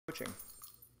coaching?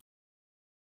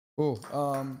 Cool.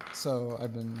 So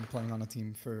I've been playing on a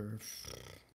team for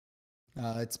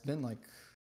it's been like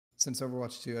since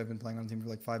Overwatch 2. I've been playing on a team for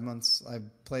like 5 months. I've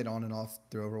played on and off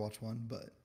through Overwatch 1, but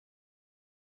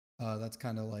that's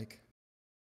kind of like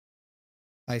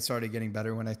I started getting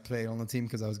better when I played on the team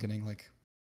because I was getting like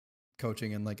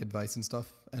coaching and like advice and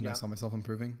stuff, and I saw myself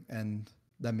improving, and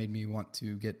that made me want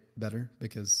to get better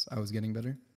because I was getting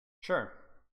better. Sure.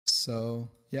 So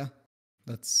yeah,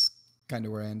 that's kind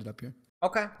of where I ended up here.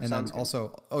 Okay. And then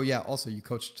also, also you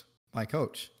coached my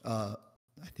coach. I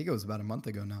think it was about a month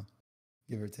ago now,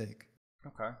 give or take.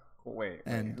 Okay. Cool. Wait,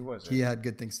 and who was it? He had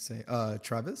good things to say.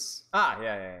 Travis.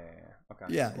 Yeah. Okay.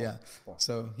 Yeah, cool. yeah. Cool.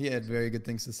 So he had very good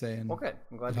things to say, and good.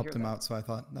 I'm glad it to helped hear him that. out. So I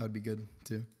thought that would be good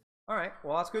too. All right.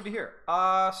 Well, that's good to hear.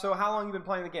 So how long have you been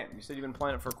playing the game? You said you've been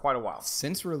playing it for quite a while.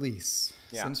 Since release.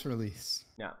 Yeah. Since release.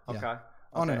 Yeah. Okay.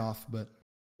 On and off, but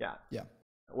yeah. Yeah.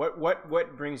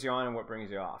 What brings you on and what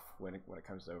brings you off when it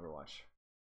comes to Overwatch?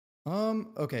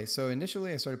 Okay, so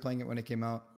initially I started playing it when it came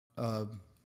out,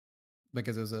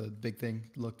 because it was a big thing.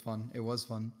 It looked fun. It was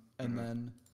fun. And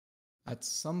then at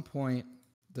some point,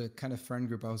 the kind of friend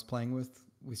group I was playing with,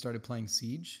 we started playing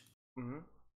Siege.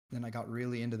 Then I got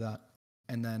really into that.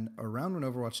 And then around when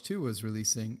Overwatch 2 was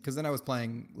releasing, because then I was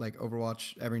playing like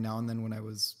Overwatch every now and then when I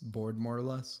was bored, more or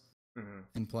less,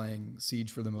 and playing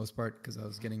Siege for the most part because I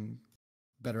was getting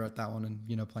better at that one and,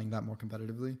 you know, playing that more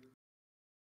competitively.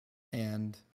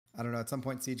 And I don't know, at some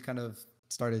point Siege kind of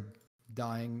started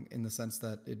dying in the sense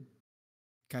that it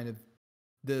kind of,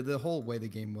 the whole way the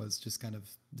game was just kind of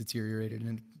deteriorated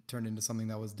and turned into something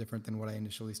that was different than what I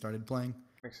initially started playing.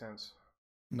 Makes sense.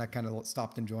 And I kind of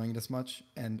stopped enjoying it as much.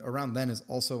 And around then is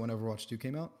also when Overwatch 2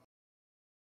 came out.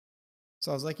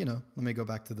 So I was like, you know, let me go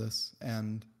back to this,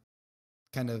 and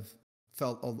kind of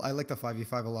I like the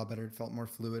 5v5 a lot better. It felt more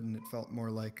fluid and it felt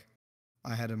more like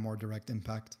I had a more direct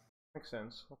impact. Makes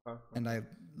sense. Okay. And I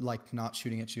liked not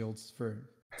shooting at shields for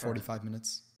 45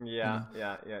 minutes. Yeah, you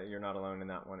know? yeah. You're not alone in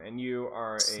that one. And you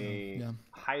are a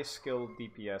high-skilled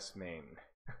DPS main.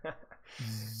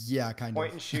 Yeah, kind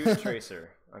Point and shoot tracer.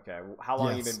 Okay. How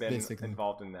long have you been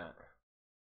involved in that?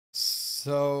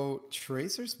 So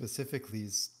Tracer specifically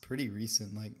is pretty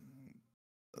recent, like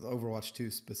Overwatch 2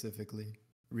 specifically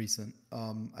recent.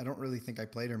 I don't really think I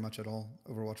played her much at all,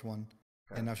 Overwatch 1.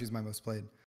 Okay. And now she's my most played.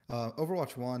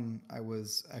 Overwatch 1, I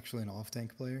was actually an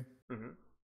off-tank player.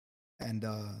 And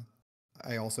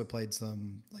I also played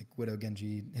some like Widow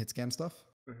Genji hit scan stuff.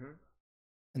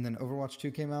 And then Overwatch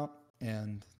 2 came out,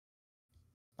 and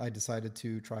I decided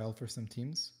to trial for some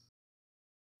teams.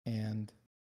 And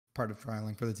part of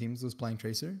trialing for the teams was playing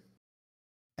Tracer.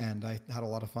 And I had a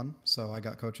lot of fun, so I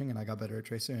got coaching and I got better at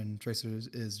Tracer. And Tracer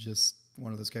is just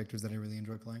one of those characters that I really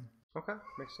enjoy playing. Okay,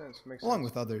 makes sense. Along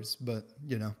with others, but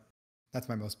you know, that's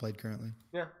my most played currently.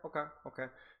 Yeah. Okay.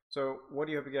 So what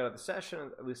do you hope to get out of the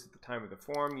session? At least at the time of the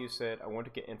forum, you said, I want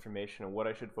to get information on what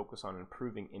I should focus on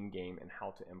improving in-game and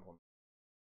how to implement.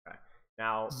 Okay.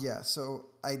 Now. Yeah, so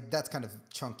that's kind of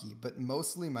chunky, but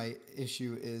mostly my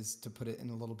issue is, to put it in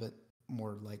a little bit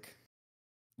more like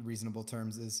reasonable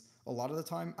terms, is a lot of the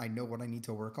time I know what I need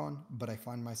to work on, but I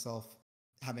find myself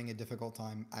having a difficult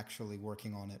time actually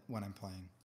working on it when I'm playing.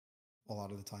 A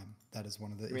lot of the time. That is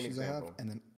one of the issues I have. And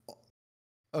then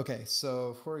okay,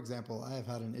 so for example, I have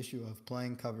had an issue of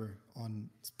playing cover on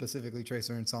specifically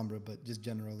Tracer and Sombra, but just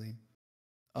generally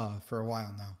for a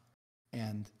while now.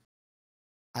 And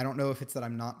I don't know if it's that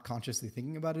I'm not consciously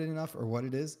thinking about it enough or what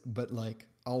it is, but like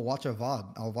I'll watch a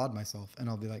VOD, I'll VOD myself, and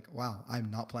I'll be like, wow,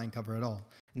 I'm not playing cover at all.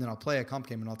 And then I'll play a comp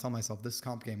game and I'll tell myself, this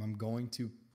comp game, I'm going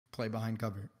to play behind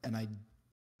cover. And I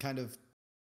kind of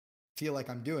feel like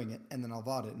I'm doing it, and then I'll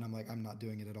VOD it, and I'm like, I'm not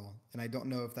doing it at all. And I don't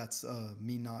know if that's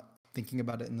me not thinking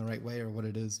about it in the right way or what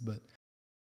it is, but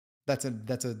that's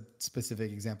a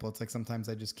specific example. It's like sometimes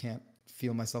I just can't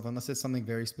feel myself unless it's something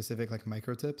very specific like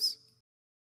micro tips.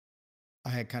 I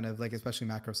had kind of like, especially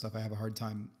macro stuff, I have a hard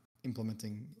time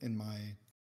implementing in my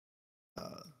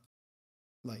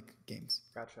like games.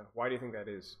 Gotcha. Why do you think that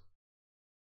is?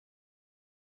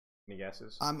 Any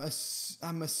guesses?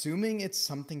 I'm assuming it's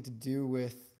something to do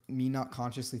with me not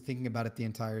consciously thinking about it the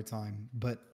entire time,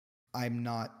 but I'm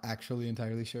not actually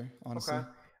entirely sure, honestly. Okay.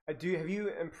 Have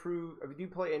you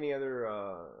played any other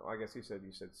I guess you said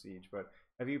Siege, but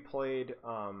have you played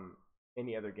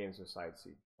any other games besides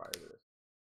Siege prior to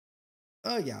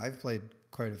this? Yeah, I've played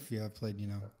quite a few. I've played, you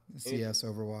know, CS,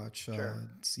 Overwatch,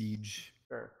 Siege.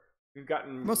 Sure. We've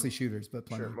gotten mostly shooters, but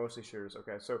plenty. Sure, mostly shooters.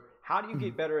 Okay. So how do you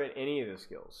get better at any of the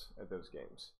skills at those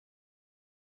games?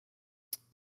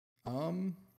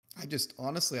 I just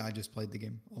played the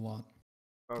game a lot.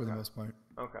 for the Okay. most part.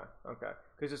 Okay. Okay.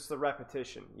 Because it's the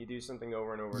repetition. You do something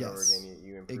over and over and over Yes, again.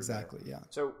 You improve exactly. it. Yeah.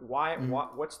 So why?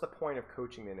 Mhm. What's the point of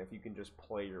coaching then if you can just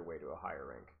play your way to a higher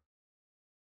rank?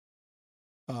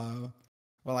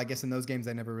 Well, I guess in those games,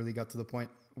 I never really got to the point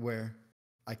where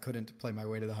I couldn't play my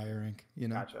way to the higher rank, you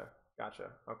know? Gotcha.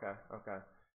 Gotcha. Okay. Okay.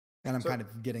 And I'm So kind of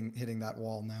hitting that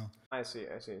wall now. I see.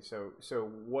 I see. So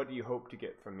what do you hope to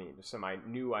get from me? Just some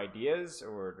new ideas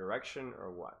or direction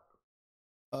or what?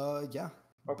 Yeah.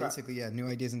 Okay. Basically, yeah, new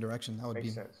ideas and direction. That would Makes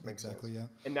be sense. Makes sense. exactly, yeah.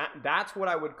 And that's what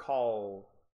I would call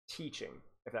teaching,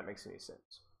 if that makes any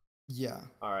sense. Yeah.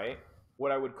 All right.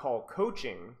 What I would call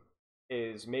coaching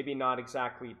is maybe not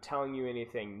exactly telling you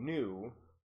anything new,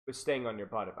 but staying on your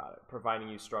butt about it, providing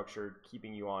you structure,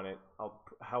 keeping you on it,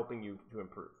 helping you to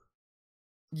improve.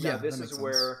 Yeah, Now, this that is makes sense.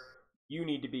 where you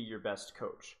need to be your best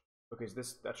coach because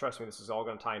trust me, this is all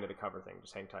going to tie into the cover thing.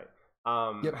 Just hang tight.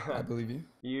 Yep, I believe you.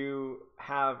 You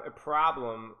have a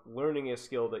problem learning a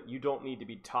skill that you don't need to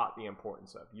be taught the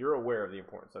importance of. You're aware of the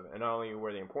importance of it. And not only are you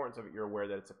aware of the importance of it, you're aware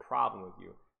that it's a problem with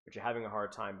you, but you're having a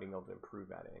hard time being able to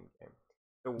improve at it in game.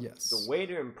 So the Yes. way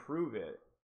to improve it,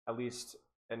 at least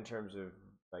in terms of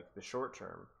like the short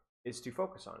term, is to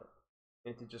focus on it.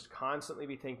 And to just constantly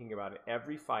be thinking about it.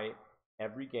 Every fight,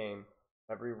 every game,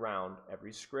 every round,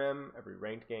 every scrim, every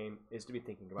ranked game is to be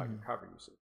thinking about your cover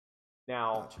usage.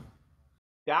 Now, Gotcha.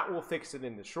 that will fix it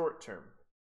in the short term.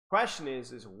 Question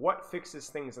is what fixes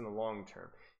things in the long term?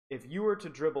 If you were to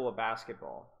dribble a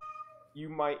basketball, you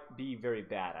might be very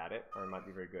bad at it, or it might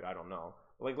be very good, I don't know.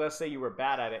 Like, let's say you were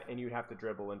bad at it and you'd have to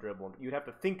dribble and dribble, and you'd have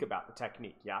to think about the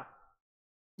technique, yeah?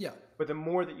 Yeah, But the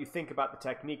more that you think about the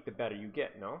technique, the better you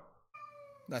get, no?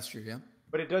 that's true, yeah.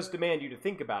 But it does demand you to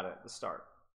think about it at the start.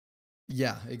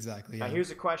 Yeah, exactly, Now, yeah.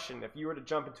 here's a question. If you were to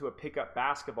jump into a pickup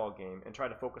basketball game and try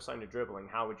to focus on your dribbling,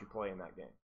 how would you play in that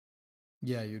game?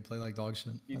 Yeah, you'd play like dog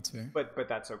shit. That's fair. But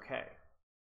that's okay.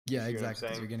 Yeah, See what I'm exactly, because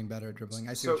saying? you're getting better at dribbling.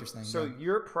 I see what you're saying. So Yeah.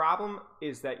 your problem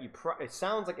is that it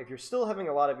sounds like if you're still having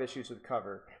a lot of issues with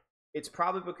cover, it's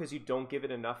probably because you don't give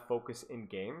it enough focus in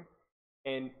game.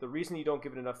 And the reason you don't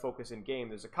give it enough focus in game,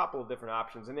 there's a couple of different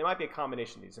options, and there might be a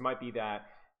combination of these. It might be that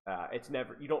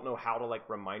you don't know how to like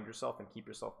remind yourself and keep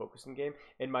yourself focused in game.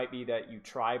 It might be that you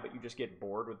try, but you just get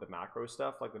bored with the macro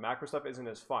stuff. Like the macro stuff isn't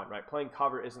as fun, right? Playing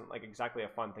cover isn't like exactly a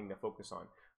fun thing to focus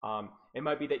on. It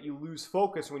might be that you lose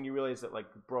focus when you realize that, like,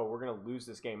 bro, we're gonna lose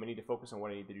this game. I need to focus on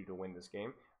what I need to do to win this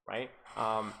game, right?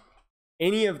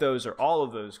 Any of those or all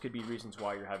of those could be reasons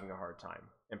why you're having a hard time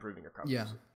improving your cover. Yeah.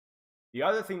 The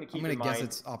other thing to keep I'm in gonna mind. guess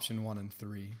it's option 1 and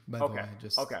 3. By the way,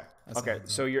 just Okay.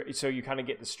 So you kind of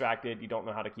get distracted. You don't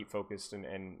know how to keep focused,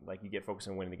 and like you get focused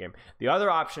on winning the game. The other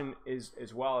option is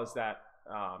as well as that,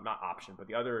 not option, but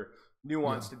the other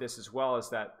nuance to this as well is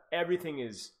that everything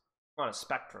is on a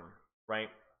spectrum, right?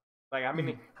 Like how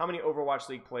many Overwatch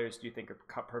League players do you think are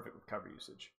perfect with cover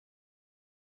usage?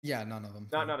 Yeah, none of them.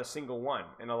 Not a single one,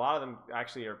 and a lot of them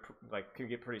actually are like can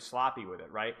get pretty sloppy with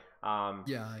it, right?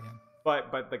 Yeah.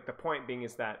 But like the point being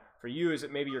is that for you is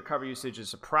that maybe your cover usage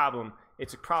is a problem.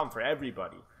 It's a problem for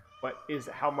everybody, but is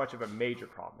how much of a major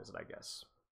problem is it? I guess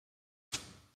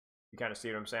you kind of see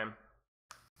what I'm saying.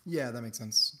 Yeah, that makes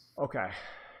sense. Okay,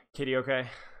 Kitty. Okay.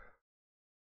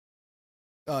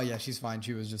 Oh yeah, she's fine.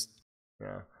 She was just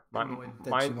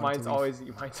Mine's always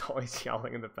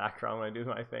yelling in the background when I do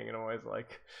my thing, and I'm always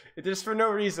like, it's just for no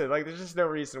reason. Like there's just no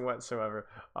reason whatsoever.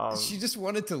 She just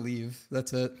wanted to leave.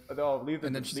 That's it. Oh,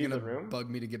 and then she's gonna bug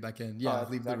me to get back in. Yeah,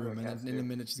 leave exactly the room, and then in a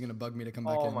minute she's gonna bug me to come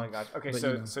back in. Oh my gosh. Okay,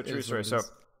 But, so true story. So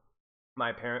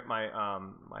my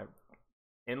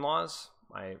in-laws,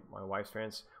 my wife's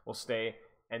parents will stay,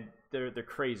 and they're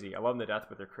crazy. I love them to death,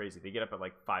 but they're crazy. They get up at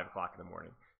like 5 o'clock in the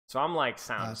morning. So I'm like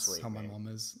sound asleep. That's how my mom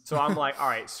is. So I'm like, all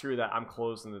right, screw that. I'm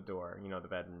closing the door, the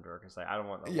bedroom door, because like, I don't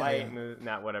want the light and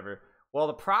that whatever. Well,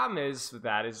 the problem is with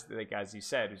that is like as you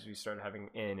said, is we started having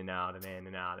in and out and in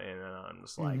and out and in and out. I'm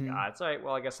just like, it's all right.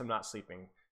 Well, I guess I'm not sleeping.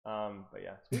 But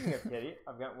yeah, speaking of Kitty,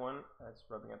 I've got one that's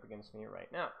rubbing up against me right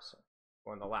now. So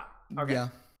on the lap. Okay. Yeah.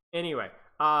 Anyway,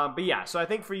 but yeah, so I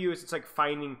think for you it's like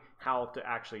finding how to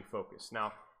actually focus.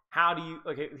 Now, how do you?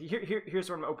 Okay, here's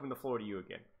where I'm gonna open the floor to you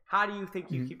again. How do you think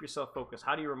you keep yourself focused?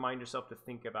 How do you remind yourself to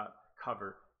think about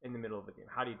cover in the middle of the game?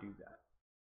 How do you do that?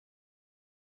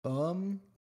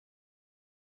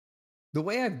 The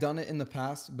way I've done it in the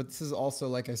past, but this is also,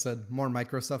 like I said, more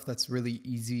micro stuff that's really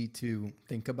easy to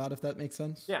think about, if that makes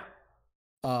sense. Yeah.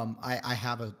 I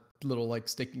have a little like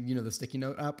sticky, the sticky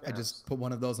note app. Yes. I just put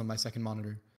one of those on my second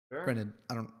monitor. Sure. Granted,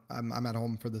 I'm at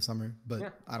home for the summer,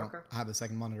 but I don't have a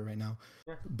second monitor right now.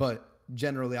 Yeah. But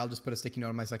generally I'll just put a sticky note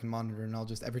on my second monitor, and I'll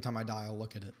just every time I die, I'll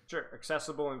look at it. Sure,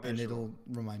 accessible and visual. And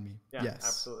it'll remind me. Yeah, yes,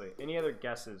 absolutely. Any other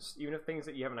guesses, even if things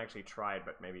that you haven't actually tried,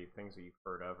 but maybe things that you've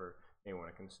heard of or may want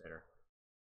to consider?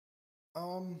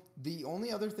 The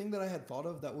only other thing that I had thought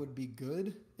of that would be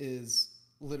good is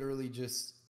literally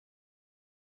just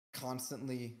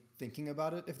constantly thinking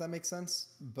about it, if that makes sense.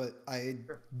 But I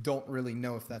Sure. don't really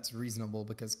know if that's reasonable,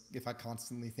 because if I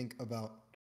constantly think about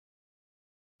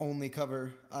only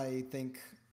cover, I think,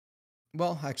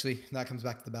 well, actually, that comes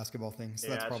back to the basketball thing. So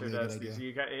that's probably a good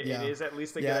idea. It is at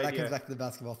least a good Yeah, idea. that comes back to the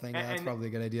basketball thing. Yeah, that's And probably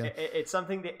a good idea. It's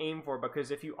something to aim for,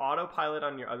 because if you autopilot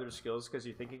on your other skills because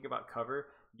you're thinking about cover,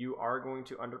 you are going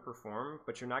to underperform,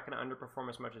 but you're not going to underperform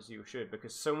as much as you should,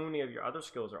 because so many of your other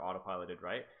skills are autopiloted,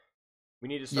 right? We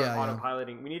need to start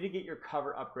autopiloting. We need to get your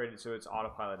cover upgraded so its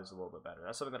autopilot is a little bit better.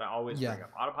 That's something that I always bring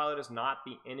up. Autopilot is not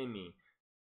the enemy.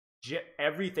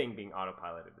 Everything being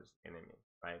autopiloted is the enemy,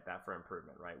 right? That for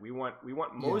improvement, right? We want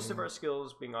most of our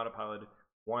skills being autopiloted.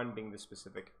 One being the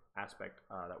specific aspect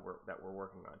that we're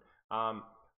working on.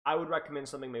 I would recommend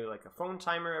something maybe like a phone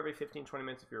timer every 15-20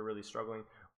 minutes if you're really struggling.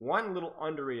 One little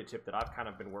underrated tip that I've kind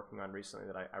of been working on recently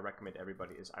that I recommend to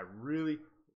everybody is I really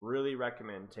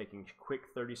recommend taking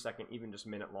quick 30-second, even just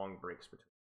minute-long breaks between.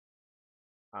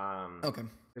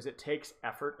 Because it takes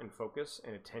effort and focus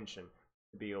and attention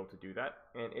to be able to do that.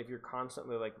 And if you're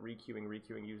constantly like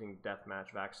requeuing using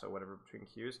deathmatch, Vax, or whatever between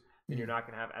queues, then you're not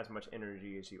going to have as much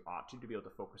energy as you ought to be able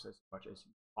to focus as much as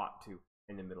you ought to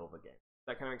in the middle of a game.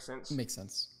 That kind of makes sense? Makes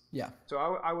sense. Yeah. So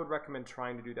I would recommend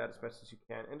trying to do that as best as you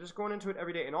can, and just going into it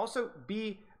every day. And also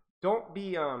don't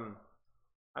be I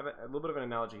have a little bit of an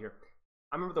analogy here.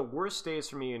 I remember the worst days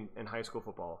for me in high school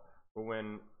football were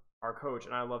when our coach,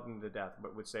 and I loved him to death,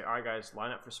 but would say, all right, guys,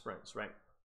 line up for sprints, right?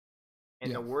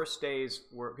 And the worst days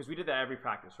were, because we did that every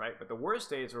practice, right? But the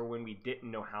worst days were when we didn't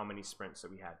know how many sprints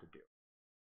that we had to do.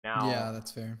 Now, yeah,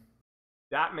 that's fair.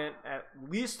 That meant at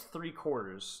least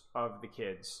 3/4 of the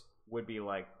kids would be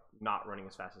like not running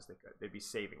as fast as they could. They'd be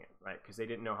saving it, right? Because they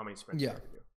didn't know how many sprints they had to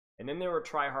do. And then there were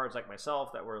tryhards like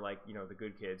myself that were like, the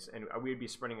good kids, and we'd be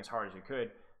sprinting as hard as we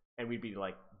could, and we'd be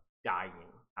like dying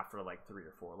after like 3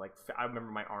 or 4. Like I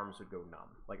remember my arms would go numb.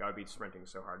 Like I would be sprinting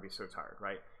so hard, I'd be so tired,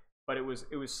 right? But it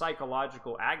was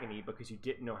psychological agony because you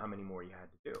didn't know how many more you had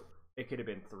to do. It could have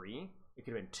been 3, it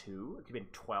could have been 2, it could have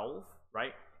been 12,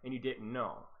 right? And you didn't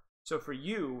know. So for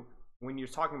you, when you're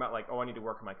talking about like, oh, I need to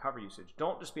work on my cover usage,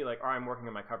 don't just be like, all right, I'm working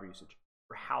on my cover usage.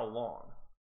 For how long?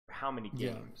 For how many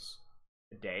games?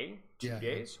 A day? 2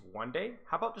 days? 1 day?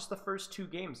 How about just the first 2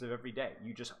 games of every day?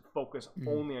 You just focus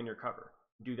only on your cover.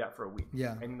 Do that for a week.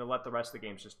 Yeah. And then let the rest of the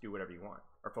games just do whatever you want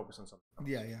or focus on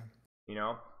something else.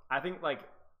 Yeah. I think like,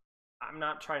 I'm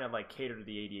not trying to like cater to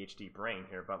the ADHD brain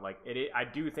here, but like I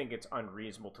do think it's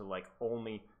unreasonable to like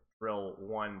only drill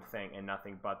one thing and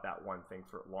nothing but that one thing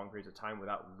for long periods of time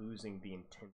without losing the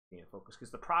intensity and focus.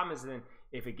 Because the problem is then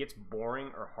if it gets boring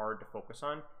or hard to focus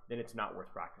on, then it's not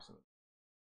worth practicing.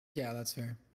 Yeah, that's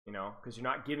fair. Because you're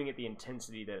not giving it the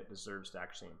intensity that it deserves to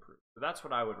actually improve. So that's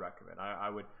what I would recommend. I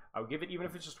would give it, even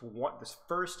if it's just this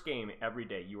first game every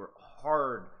day, you are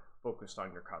hard focused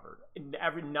on your cover.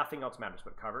 Nothing else matters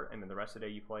but cover, and then the rest of the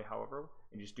day you play however,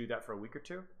 and you just do that for a week or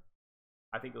 2.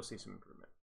 I think you'll see some improvement.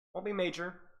 Won't be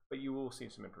major, but you will see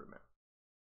some improvement.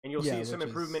 And you'll see some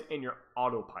improvement in your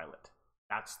autopilot.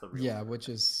 That's the real improvement. which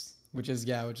is what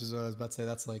I was about to say.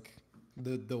 That's like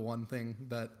the one thing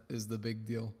that is the big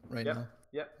deal right now.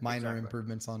 Yeah. Minor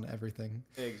improvements on everything.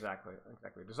 Exactly.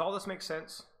 Does all this make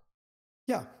sense?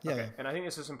 Yeah. Okay. And I think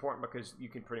this is important because you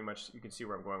can see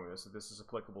where I'm going with this. This is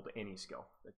applicable to any skill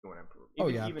that you want to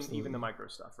improve. Even the micro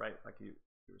stuff, right? Like you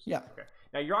were saying. Yeah. Okay.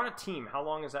 Now you're on a team. How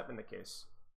long has that been the case?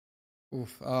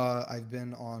 I've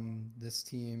been on this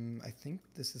team, I think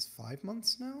this is 5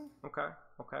 months now. Okay.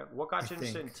 What got you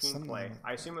interested in team play?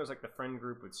 I assume it was like the friend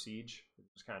group with Siege. It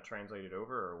just kind of translated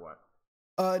over, or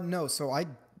what? No. So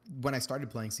when I started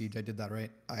playing Siege, I did that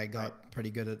right. I got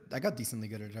pretty good at. I got decently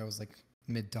good at it. I was like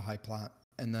mid to high plat,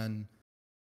 and then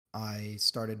I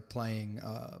started playing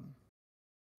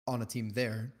on a team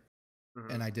there,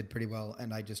 and I did pretty well.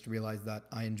 And I just realized that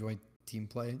I enjoyed team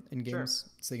play in games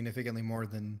significantly more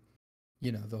than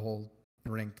the whole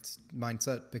ranked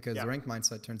mindset, because the ranked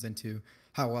mindset turns into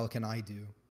how well can I do,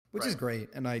 which is great,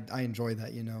 and I enjoy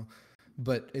that,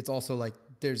 but it's also like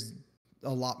there's a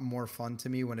lot more fun to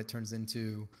me when it turns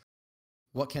into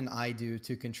what can I do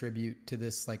to contribute to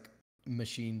this like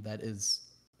machine that is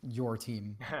your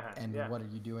team, and what are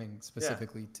you doing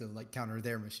specifically to like counter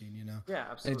their machine, Yeah,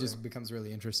 absolutely. And it just becomes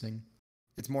really interesting.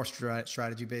 It's more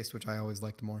strategy based, which I always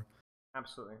liked more.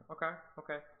 Absolutely.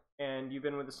 Okay. And you've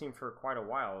been with this team for quite a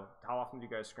while. How often do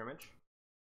you guys scrimmage?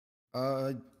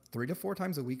 Uh, 3 to 4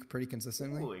 times a week, pretty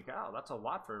consistently. Holy cow, that's a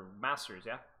lot for masters.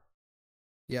 Yeah,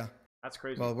 Yeah. that's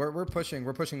crazy. Well, we're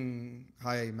pushing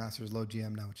high masters, low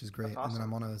GM now, which is great. That's And then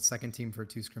awesome. I'm on a second team for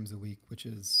 2 scrims a week, which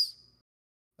is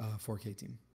 4K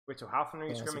team. Wait, so how often are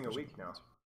you Also scrimming a pushing week now?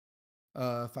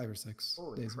 5 or 6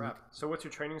 Holy days a week. crap! So what's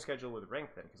your training schedule with rank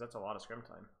then? Because that's a lot of scrim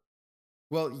time.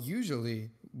 Well, usually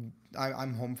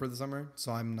I'm home for the summer,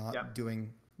 so I'm not Yep.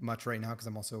 doing much right now because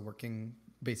I'm also working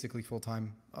basically full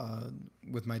time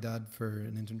with my dad for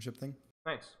an internship thing.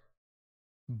 Nice.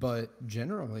 But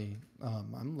generally,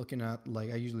 I'm looking at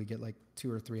like I usually get like 2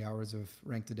 or 3 hours of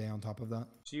ranked a day on top of that.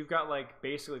 So you've got like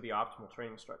basically the optimal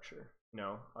training structure. You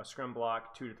know, a scrim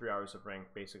block, 2 to 3 hours of rank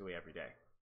basically every day.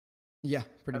 Yeah,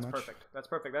 pretty That's much. perfect. That's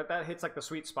perfect. That hits like the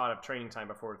sweet spot of training time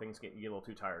before things get you a little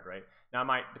too tired, right? Now it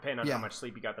might depend on how Yeah. much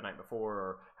sleep you got the night before,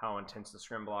 or how intense the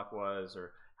scrim block was,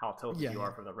 or how tilted Yeah, you are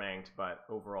yeah. from the ranked. But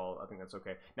overall, I think that's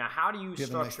okay. Now, how do you The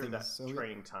other nice structure thing that is, so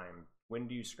training time? When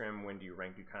do you scrim? When do you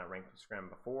rank? Do you kind of rank the scrim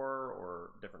before,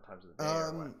 or different times of the day,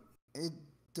 or what? it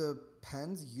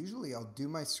depends. Usually, I'll do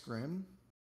my scrim,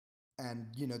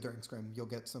 and during scrim, you'll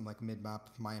get some like mid-map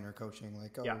minor coaching,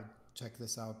 like Yeah, check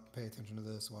this out, pay attention to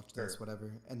this, watch sure. this,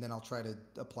 whatever, and then I'll try to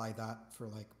apply that for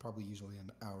like probably usually an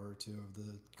hour or two of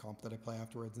the comp that I play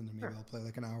afterwards, and then maybe Sure. I'll play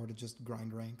like an hour to just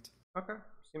grind ranked. Okay,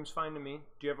 seems fine to me.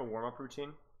 Do you have a warm up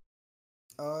routine?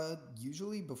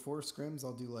 Usually before scrims,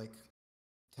 I'll do like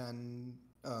 10,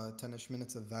 10-ish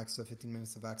minutes of Vaxta, 15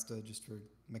 minutes of Vaxta just for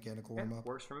mechanical Yeah, warm up.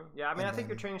 works for me. Yeah, I mean, And I think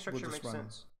your then training we'll structure just makes run.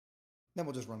 sense. Then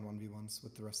we'll just run 1v1s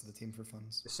with the rest of the team for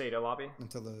funs The Seda lobby.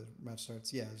 until the match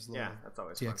starts. Yeah, just a Yeah, little that's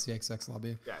always fun. TXTXX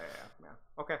lobby. Yeah.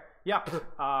 Okay. Yeah. The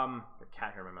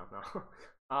cat hair in my mouth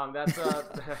now. That's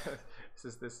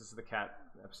this is the cat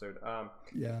episode.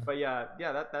 Yeah. But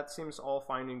that seems all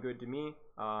fine and good to me.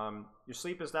 Your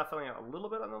sleep is definitely a little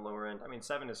bit on the lower end. I mean,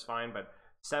 7 is fine, but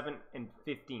 7 and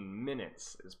 15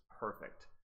 minutes is perfect.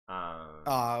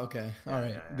 Okay. All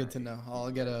right. Yeah. Good to know.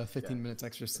 I'll get a 15 minutes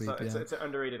extra sleep. So it's, yeah. it's an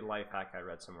underrated life hack I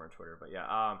read somewhere on Twitter. But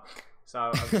yeah. So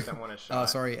I'll give that one a shot. Oh,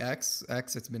 sorry, X.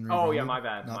 It's been rebranded. Oh yeah, my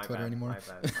bad. Not my Twitter bad, anymore.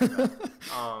 My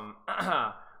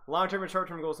bad. Long-term and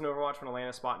short-term goals in Overwatch: want to land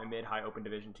a spot in a mid-high open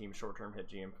division team. Short-term hit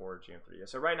GM4, GM3. Yeah.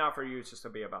 So right now for you, it's just to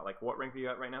be about like what rank are you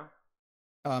at right now?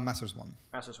 Masters 1.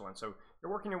 Masters 1. So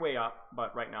you're working your way up,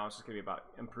 but right now it's just gonna be about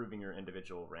improving your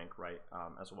individual rank, right?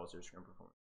 As well as your scrim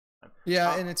performance.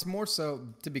 Yeah, and it's more so,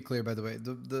 to be clear, by the way,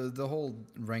 the whole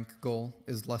rank goal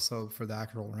is less so for the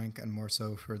actual rank and more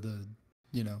so for the,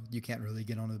 you can't really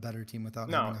get on a better team without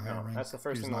having a higher rank. That's the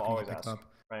first You're thing just we'll not gonna always get ask, picked up.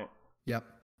 right? Yep,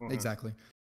 exactly.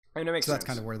 And it makes So sense. that's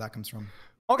kind of where that comes from.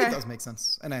 Okay. It does make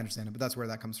sense, and I understand it, but that's where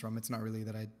that comes from. It's not really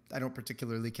that I don't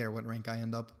particularly care what rank I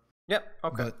end up. Yep.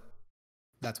 Okay. But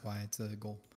that's why it's a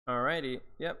goal. Alrighty.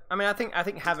 Yep. I mean, I think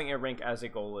having a rank as a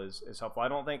goal is helpful. I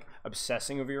don't think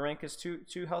obsessing over your rank is too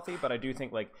healthy, but I do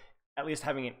think like at least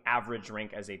having an average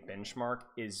rank as a benchmark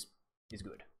is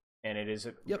good, and it is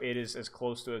it is as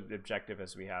close to an objective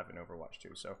as we have in Overwatch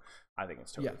 2. So I think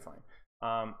it's totally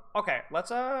fine. Okay,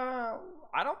 let's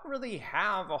I don't really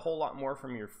have a whole lot more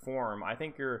from your form. I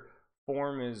think your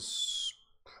form is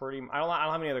pretty. I don't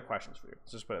have any other questions for you.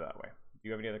 Let's just put it that way. Do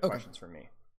you have any other questions for me?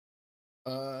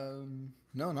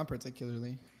 No, not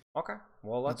particularly. Okay,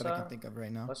 well let's. Not that I can think of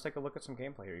right now. Let's take a look at some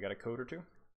gameplay here. You got a code or two?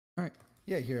 All right.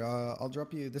 Yeah, here. I'll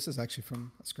drop you. This is actually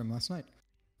from a scrim last night.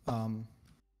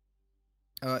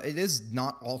 It is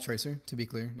not all Tracer, to be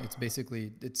clear. It's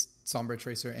Sombra,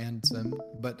 Tracer, and Sim,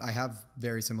 but I have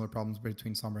very similar problems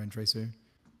between Sombra and Tracer.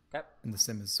 Yep. And the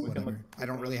Sim is whatever. I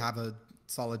don't really have a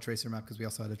solid Tracer map because we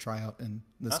also had a tryout in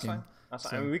this game. Fine. That's so,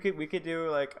 fine. I mean, we could do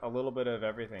like a little bit of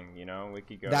everything. We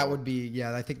could go. That would be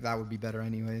I think that would be better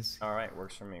anyways. All right,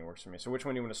 works for me. So which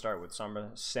one do you want to start with? Sombra,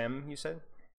 Sim, you said?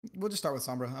 We'll just start with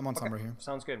Sombra. I'm on Sombra here.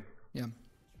 Sounds good. Yeah.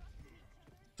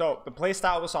 So the play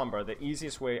style with Sombra, the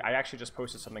easiest way. I actually just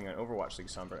posted something on Overwatch League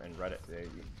Sombra and Reddit.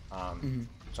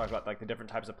 Talk about like the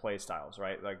different types of play styles,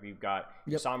 right? Like you've got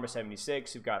Sombra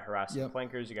 76, you've got harassing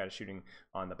flankers, you got a shooting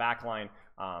on the back line.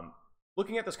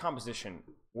 Looking at this composition,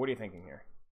 what are you thinking here?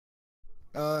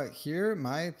 Here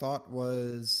my thought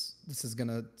was this is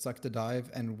gonna suck to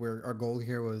dive, and our goal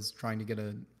here was trying to get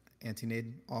an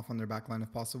anti-nade off on their back line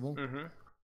if possible.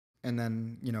 And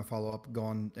then, follow up, go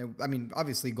on. I mean,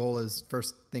 obviously, goal is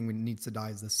first thing we need to die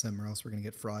is the Sim, or else we're going to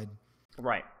get fried.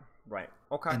 Right.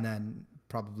 Okay. And then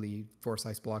probably force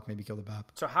ice block, maybe kill the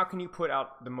BAP. So how can you put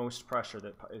out the most pressure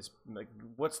that is, like,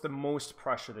 what's the most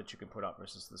pressure that you can put out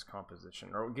versus this composition?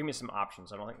 Or give me some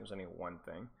options. I don't think there's any one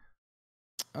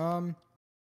thing.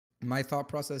 My thought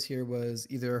process here was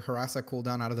either harass a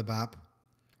cooldown out of the BAP,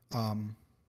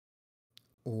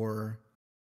 or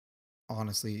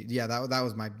honestly. Yeah, that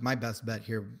was my best bet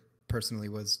here personally,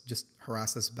 was just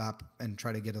harass this BAP and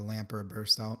try to get a lamp or a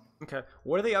burst out. Okay.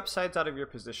 What are the upsides out of your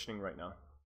positioning right now?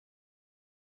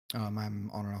 I'm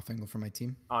on and off angle for my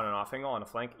team. On and off angle, on a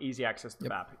flank, easy access to the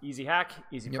Yep. BAP. Easy hack,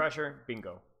 easy Yep. pressure,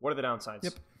 bingo. What are the downsides?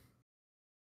 Yep.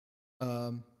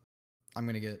 I'm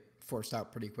gonna get forced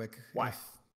out pretty quick. Why?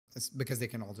 It's because they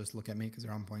can all just look at me because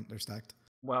they're on point. They're stacked.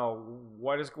 Well,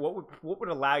 what would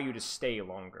allow you to stay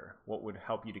longer? What would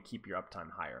help you to keep your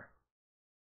uptime higher?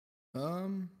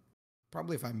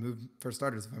 Probably if I move, for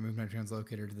starters, if I move my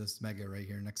translocator to this mega right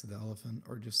here next to the elephant,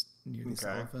 or just near this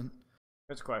elephant.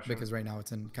 That's a question. Because right now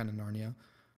it's in kind of Narnia.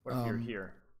 What if you're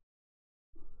here?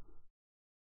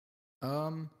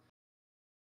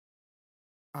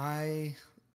 I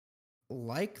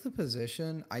like the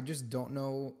position. I just don't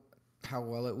know how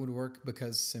well it would work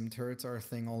because sim turrets are a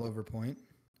thing all over point,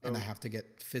 and I have to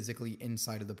get physically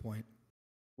inside of the point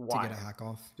to get a hack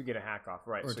off. To get a hack off,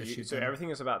 right? Or So everything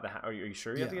is about the. Are you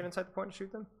sure you have to get inside the point to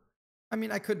shoot them? I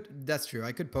mean, I could. That's true.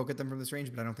 I could poke at them from this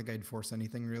range, but I don't think I'd force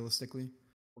anything realistically.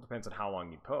 Well, depends on how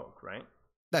long you poke, right?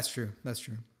 That's true. That's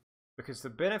true. Because the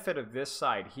benefit of this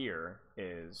side here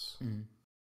is.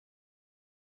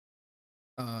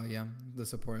 Yeah, the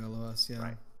support LOS. Yeah.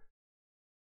 Right.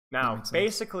 Now,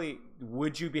 basically,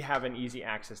 would you be having easy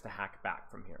access to hack back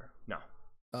from here? No.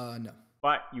 No.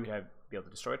 But you'd be able to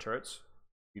destroy turrets.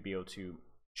 You'd be able to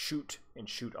shoot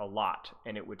a lot,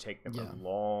 and it would take them a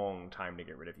long time to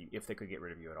get rid of you, if they could get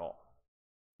rid of you at all.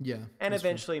 Yeah. And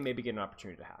eventually maybe get an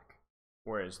opportunity to hack.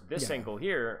 Whereas this angle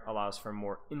here allows for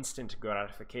more instant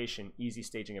gratification, easy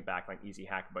staging and backline, easy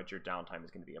hack, but your downtime is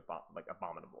going to be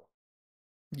abominable.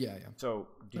 Yeah. So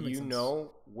do you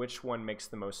know which one makes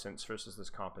the most sense versus this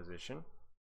composition?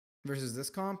 Versus this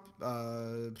comp?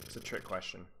 It's a trick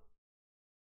question.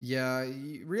 Yeah,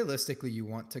 realistically, you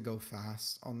want to go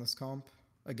fast on this comp,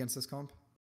 against this comp.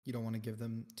 You don't want to give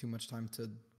them too much time to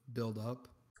build up.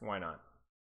 Why not?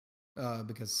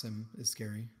 Because sim is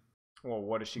scary. Well,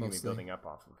 what is she going to be building up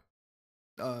off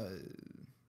of?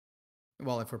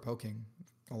 Well, if we're poking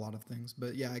a lot of things,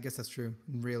 but yeah, I guess that's true.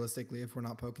 Realistically, if we're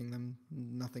not poking them,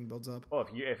 nothing builds up. Well,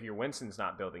 if your Winston's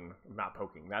not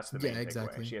poking, that's the main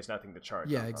takeaway. She has nothing to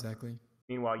charge. Yeah, exactly.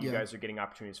 Meanwhile, you guys are getting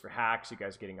opportunities for hacks. You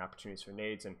guys are getting opportunities for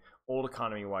nades, and old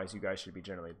economy wise, you guys should be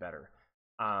generally better.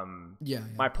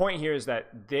 My point here is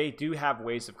that they do have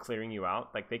ways of clearing you out.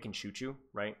 Like they can shoot you,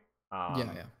 right?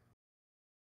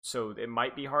 So it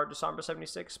might be hard to Sombra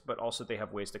 76, but also they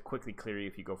have ways to quickly clear you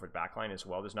if you go for the backline as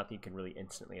well. There's nothing you can really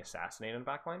instantly assassinate on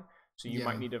backline. So you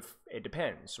might need to, it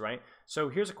depends, right? So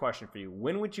here's a question for you.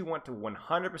 When would you want to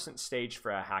 100% stage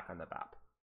for a hack on the BAP?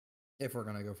 If we're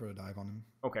going to go for a dive on him.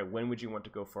 Okay, when would you want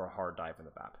to go for a hard dive in the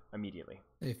BAP? Immediately.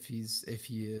 If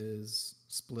he is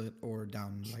split or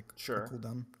down, like a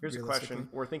cooldown. Here's a question.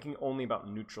 We're thinking only about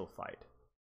neutral fight.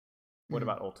 What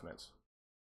about ultimates?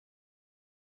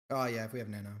 Oh, yeah, if we have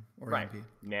Nano or EMP.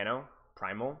 Nano,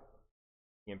 Primal,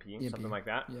 EMP, something like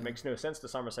that. Yeah. Makes no sense to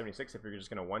Sombra 76 if you're just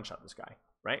going to one-shot this guy,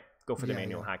 right? Go for the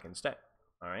manual hack instead,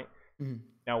 all right?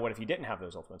 Now, what if you didn't have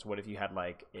those ultimates? What if you had,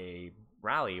 like, a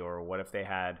rally, or what if they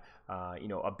had,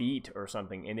 a beat or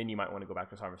something, and then you might want to go back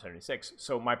to Sombra 76.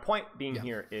 So my point being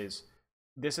here is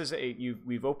this is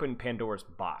we've opened Pandora's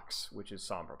box, which is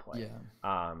Sombra play.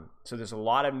 So there's a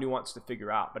lot of nuance to figure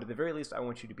out, but at the very least, I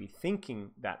want you to be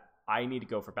thinking that I need to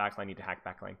go for backline, need to hack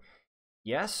backline.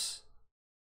 Yes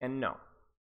and no.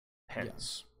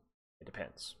 Depends. It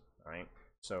depends. All right.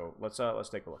 So let's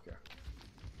take a look here.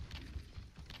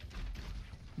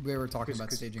 We were talking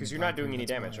about staging because you're not doing any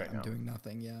damage right now. I'm doing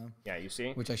nothing. Yeah, you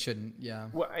see, which I shouldn't. Yeah,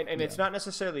 well, and it's not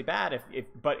necessarily bad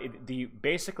but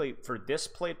basically for this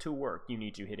play to work, you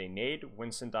need to hit a nade,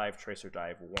 Winston dive, tracer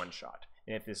dive, one shot.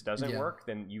 And if this doesn't work,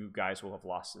 then you guys will have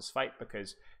lost this fight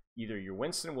because either your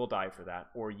Winston will die for that,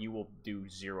 or you will do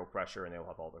zero pressure and they'll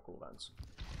have all their cooldowns.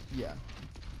 Yeah.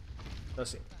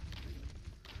 Let's see.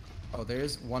 Oh,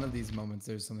 there's one of these moments.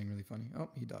 There's something really funny. Oh,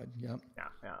 he died. Yep.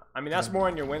 Yeah. I mean, that's more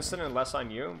on your Winston and less on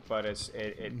you, but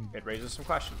it raises some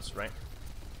questions, right?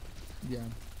 Yeah.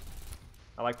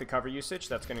 I like the cover usage.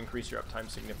 That's going to increase your uptime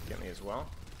significantly as well.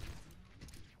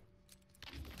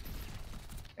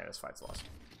 Yeah, this fight's lost.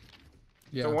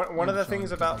 Yeah. So one of the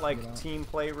things about like team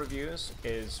play reviews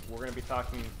is we're going to be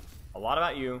talking a lot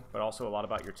about you, but also a lot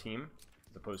about your team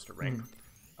as opposed to rank.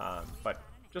 But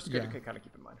just good to kind of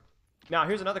keep in mind. Now,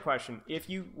 here's another question. If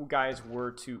you guys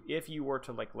were to,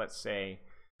 like, let's say,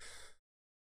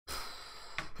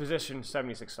 position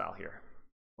 76 style here,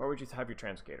 where would you have your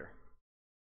Transgator?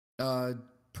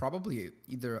 Probably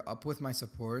either up with my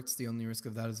supports. The only risk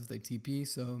of that is if they TP,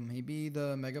 so maybe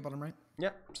the Mega bottom right. Yeah,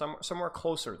 somewhere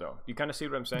closer though. You kind of see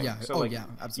what I'm saying? Yeah. So Oh like, yeah,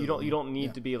 absolutely. You don't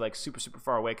need to be like super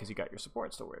far away because you got your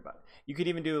supports to worry about. You could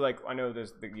even do like, I know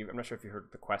I'm not sure if you heard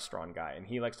the Questron guy, and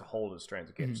he likes to hold his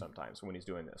translocator sometimes when he's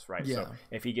doing this, right? Yeah. So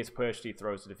if he gets pushed, he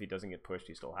throws it. If he doesn't get pushed,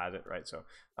 he still has it, right? So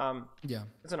yeah,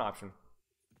 it's an option.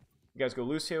 You guys go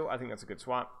Lucio. I think that's a good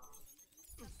swap.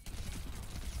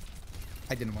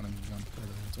 I didn't want him to jump.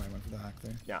 That's why I went for the hack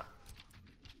there. Yeah.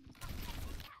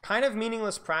 Kind of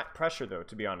meaningless pressure though,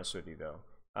 to be honest with you though.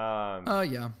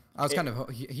 Yeah. I was kind of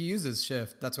he uses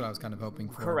shift. That's what I was kind of hoping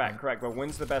for. Correct. But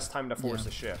when's the best time to force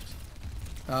a shift?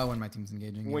 When my team's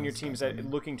engaging. When your team's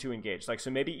looking to engage. Like, so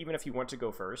maybe even if you want to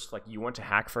go first, like you want to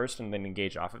hack first and then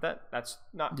engage off of that, that's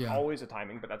not always a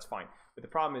timing, but that's fine. But the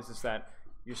problem is that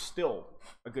you're still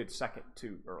a good second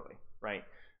too early, right?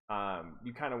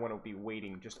 You kind of want to be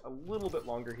waiting just a little bit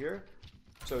longer here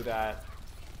so that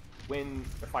when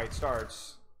the fight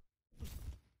starts,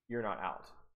 you're not out.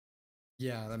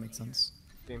 Yeah, that makes sense.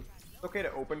 It's okay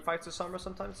to open fights with Sombra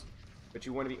sometimes, but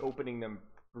you want to be opening them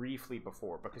briefly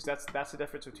before, because that's the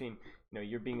difference between, you know,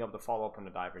 you're being able to follow up on a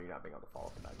dive and you're not being able to follow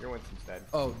up on a dive. Your Winston's dead.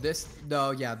 Oh,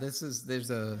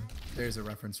 there's a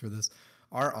reference for this.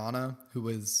 Our Ana, who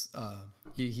is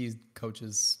he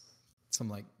coaches some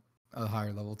like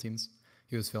higher level teams.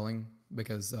 He was filling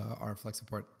because our flex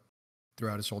support threw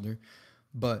out his shoulder,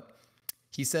 but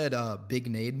he said big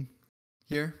nade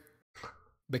here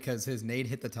because his nade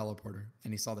hit the teleporter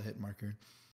and he saw the hit marker.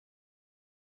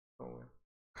 Oh.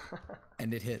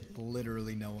 And it hit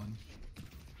literally no one.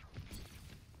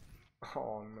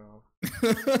 Oh no.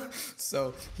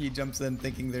 So he jumps in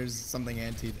thinking there's something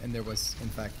antied, and there was in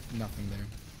fact nothing there.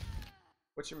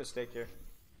 What's your mistake here?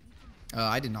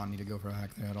 I did not need to go for a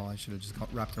hack there at all. I should have just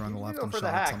wrapped around the left and shot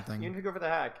at something. You need to go for the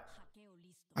hack.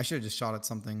 I should have just shot at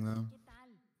something though.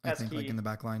 I think like in the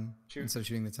back line instead of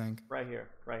shooting the tank. Right here.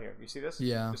 You see this?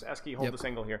 Yeah. Just S key, hold this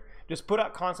angle here. Just put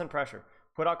out constant pressure.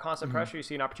 Pressure. You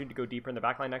see an opportunity to go deeper in the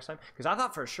back line next time. Because I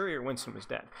thought for sure your Winston was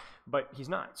dead, but he's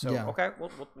not. So okay,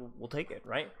 we'll take it,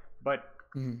 right? But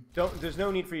there's no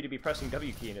need for you to be pressing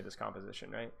W key into this composition,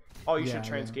 right? Oh, you should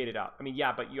transgate it out. I mean,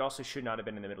 yeah, but you also should not have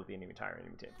been in the middle of the entire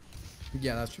enemy team.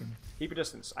 Yeah, that's true. Keep your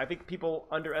distance. I think people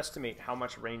underestimate how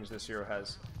much range this hero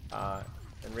has.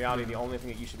 In reality, the only thing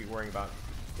that you should be worrying about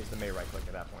is the Mei right click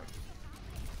at that point.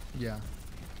 Yeah.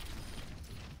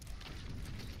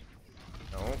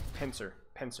 No, pincer.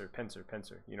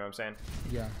 You know what I'm saying?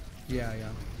 Yeah.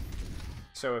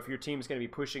 So if your team's going to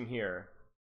be pushing here,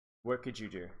 what could you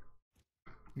do?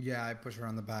 Yeah, I push her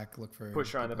on the back, look for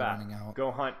push her on the back. Go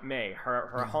hunt Mei,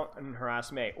 hunt and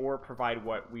harass Mei, or provide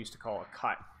what we used to call a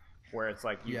cut, where it's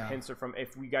like you pincer from.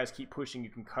 If we guys keep pushing,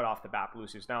 you can cut off the bat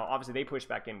Lucius. Now, obviously, they push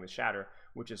back in with Shatter,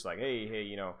 which is like, hey,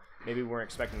 you know, maybe we weren't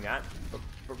expecting that,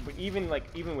 but even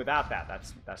without that,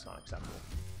 that's not acceptable.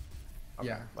 Okay,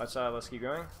 yeah. Let's keep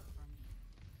going.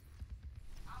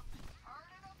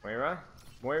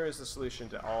 Moira is the solution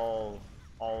to all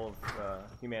of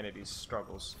humanity's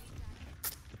struggles.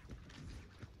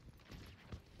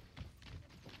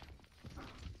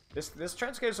 This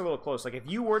translocator is a little close. Like if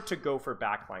you were to go for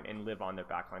backline and live on their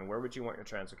backline, where would you want your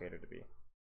translocator to be?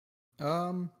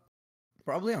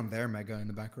 Probably on their mega in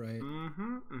the back right.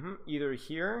 Either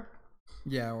here.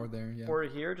 Yeah, or there. Yeah. Or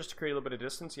here, just to create a little bit of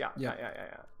distance. Yeah.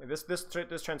 This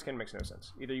translocator makes no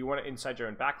sense. Either you want it inside your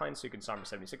own backline so you can Sombra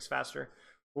 76 faster,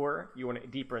 or you want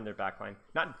it deeper in their backline.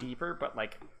 Not deeper, but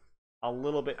like a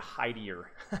little bit hidier.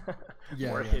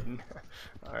 More hidden.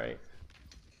 All right.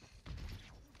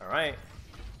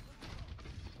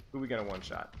 Who are we gonna one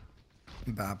shot?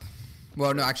 Bap.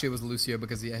 Well, no, actually it was Lucio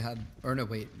because he had. Or no,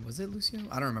 wait, was it Lucio?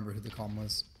 I don't remember who the calm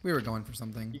was. We were going for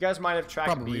something. You guys might have tracked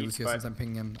probably beat, Lucio since I'm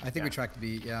pinging him. I think we tracked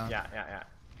beat. Yeah. Yeah.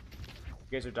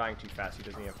 You guys are dying too fast. He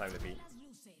doesn't even have time to beat.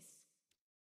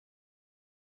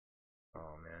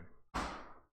 Oh man.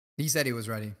 He said he was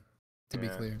ready. To be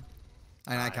clear,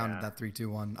 and I counted that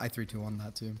 3-2-1. I 3-2-1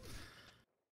 that too.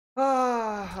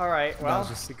 All right. Well,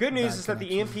 the good news is that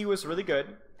the EMP was really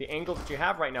good. The angle that you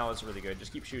have right now is really good.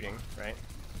 Just keep shooting, right?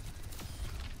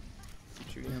 Keep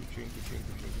shooting.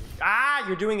 Ah,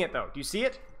 you're doing it though. Do you see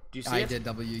it? I did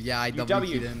W. Yeah, I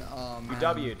W'd in. Oh, man. You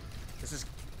W'd. This is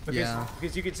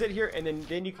because you could sit here and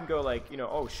then you can go like, you know,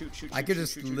 oh shoot. I could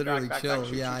just literally chill.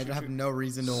 Yeah, I'd have no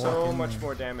reason to walk in. So much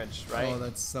more damage, right? Oh,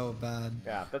 that's so bad.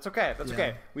 Yeah, that's okay. That's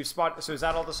okay. We've spotted. So is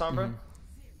that all the Sombra?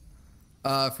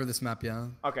 For this map, yeah.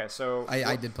 Okay, so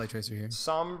I did play Tracer here.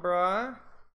 Sombra.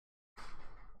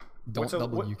 Don't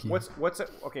double U key. What's it?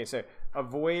 Okay, so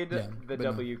avoid the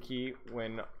W key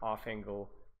when off angle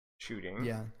shooting.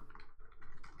 Yeah.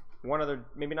 One other,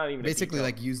 maybe not even. Basically,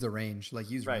 like use the range, like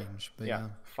use range. But yeah.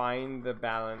 Find the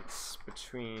balance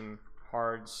between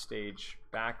hard stage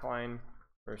backline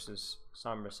versus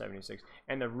Sombra 76.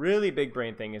 And the really big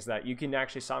brain thing is that you can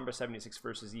actually Sombra 76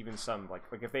 versus even some, like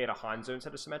if they had a Hanzo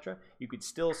instead of Symmetra, you could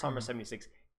still Sombra 76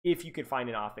 if you could find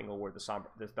an off angle where the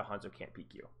Hanzo can't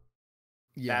peek you.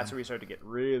 Yeah. That's where you start to get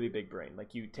really big brain.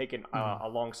 Like you take a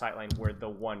long sight line where the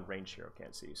one range hero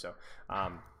can't see. So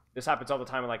this happens all the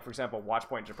time. Like, for example, Watch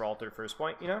Point, Gibraltar, First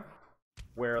Point, you know?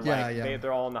 Where like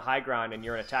they're all on the high ground and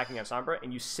you're attacking on Sombra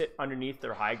and you sit underneath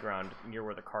their high ground near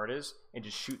where the card is and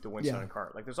just shoot the Winston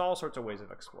card. Like there's all sorts of ways of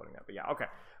exploiting that. But yeah, okay.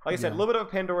 Like I said, a little bit of a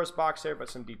Pandora's box there, but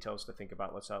some details to think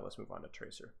about. Let's move on to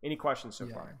Tracer. Any questions so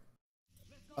far?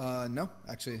 No,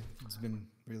 actually, it's been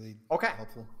really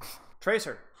helpful.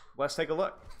 Tracer, let's take a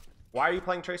look. Why are you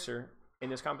playing Tracer in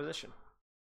this composition?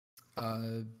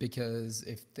 Because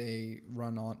if they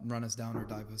run us down or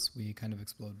dive us, we kind of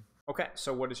explode. Okay,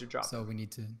 so what is your job? So we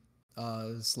need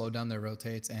to slow down their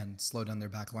rotates and slow down their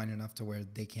backline enough to where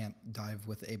they can't dive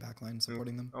with a backline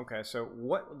supporting them. Okay, so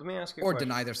let me ask you a question. Or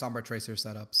deny their Sombra Tracer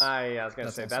setups. Yeah, I was going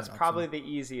to say, that's probably the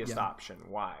easiest option.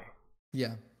 Why?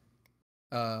 Yeah,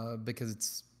 because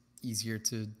it's easier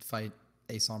to fight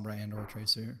a Sombra and or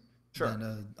Tracer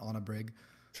than on a Brig.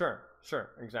 Sure,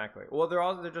 exactly. Well,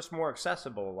 they're just more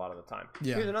accessible a lot of the time.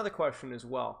 Yeah. Here's another question as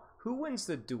well. Who wins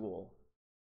the duel?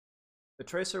 The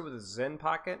Tracer with a Zen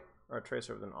pocket or a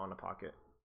Tracer with an Ana pocket?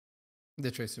 The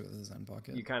Tracer with a Zen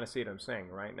pocket. You kind of see what I'm saying,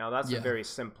 right? Now, that's a very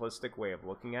simplistic way of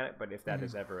looking at it, but if that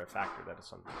is ever a factor, that is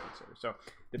something to consider. So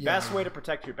the best way to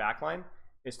protect your backline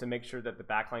is to make sure that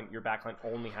your backline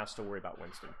only has to worry about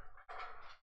Winston.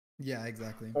 Yeah,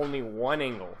 exactly. Only one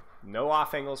angle. No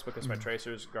off angles because my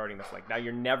Tracer's guarding the flank. Now,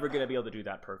 you're never going to be able to do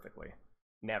that perfectly.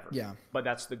 Never. Yeah. But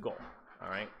that's the goal, all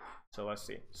right? So let's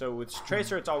see. So with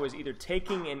Tracer, it's always either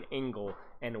taking an angle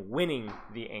and winning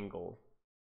the angle,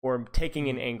 or taking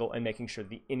an angle and making sure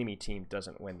the enemy team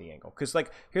doesn't win the angle. Because,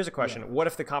 like, here's a question. What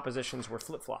if the compositions were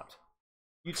flip-flopped?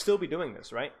 You'd still be doing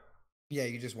this, right? Yeah,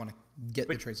 you just want to get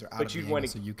the Tracer out of the angle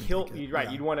so you can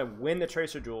You'd want to win the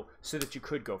Tracer duel so that you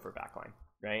could go for backline,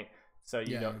 right? So,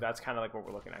 you know, that's kind of like what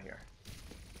we're looking at here.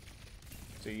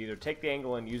 So you either take the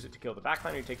angle and use it to kill the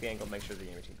backline, or you take the angle and make sure the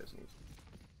enemy team doesn't use it.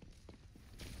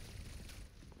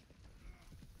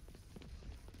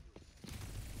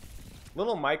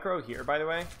 Little micro here, by the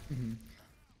way.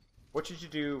 What should you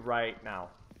do right now?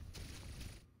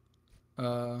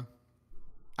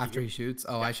 After he shoots?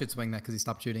 Oh, I should swing that because he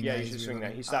stopped shooting. Yeah, you should swing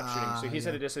that. He stopped shooting. So he's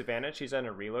at a disadvantage. He's on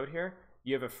a reload here.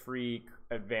 You have a free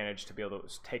advantage to be able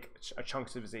to take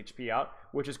chunks of his HP out,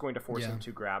 which is going to force him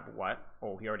to grab what?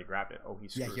 Oh, he already grabbed it. Oh,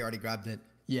 he's screwed. Yeah, he already grabbed it.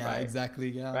 Yeah, exactly.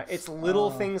 Yeah. Right? It's little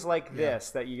things like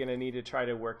this that you're going to need to try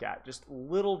to work at. Just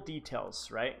little details,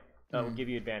 right? That will give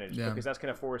you advantage because that's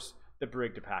going to force the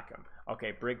Brig to pack him.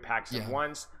 Okay, Brig packs him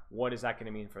once. What is that going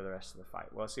to mean for the rest of the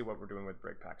fight? Well, let's see what we're doing with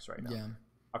Brig packs right now. Yeah.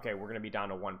 Okay, we're going to be down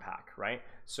to one pack, right?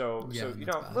 So you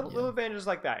know, little advantages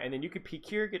like that, and then you could peek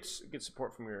here, get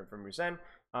support from your Zen.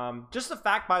 Just the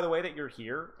fact, by the way, that you're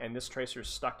here and this Tracer's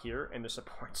stuck here and the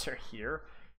supports are here.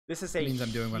 This is a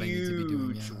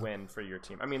huge win for your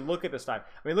team. I mean, look at this dive.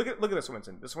 I mean, look at this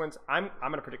Winston. This one's I'm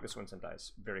gonna predict this Winston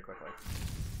dies very quickly.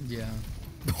 Yeah.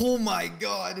 Oh my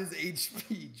God, his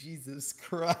HP, Jesus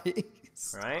Christ.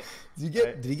 Right?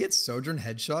 Did he get Sojourn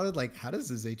headshotted? Like, how does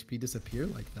his HP disappear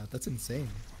like that? That's insane.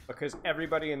 Because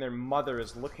everybody and their mother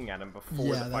is looking at him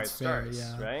before the fight starts,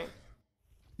 right?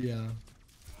 Yeah.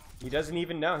 He doesn't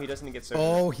even know. He doesn't get Sojourn.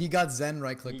 Oh, he got Zen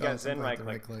right click. He got Zen right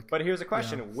click. But here's a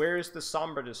question. Where's the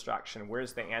Sombra distraction?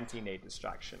 Where's the anti-nade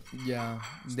distraction? Yeah.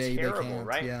 It's terrible,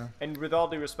 right? Yeah. And with all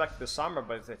due respect to the Sombra,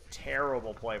 but it's a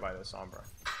terrible play by the Sombra.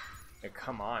 Like,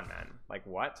 come on, man. Like,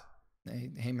 what?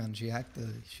 Hey man, she hacked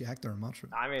the Ramatra.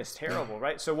 I mean, it's terrible,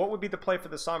 right? So what would be the play for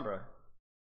the Sombra?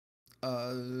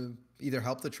 Either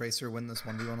help the Tracer win this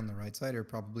 1v1 on the right side, or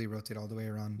probably rotate all the way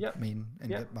around main and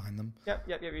get behind them. Yep.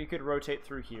 You could rotate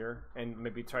through here and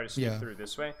maybe try to sneak through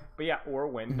this way. But yeah, or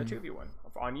win the 2v1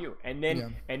 on you, and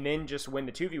then just win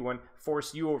the 2v1,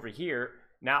 force you over here.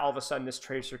 Now all of a sudden this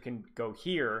Tracer can go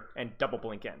here and double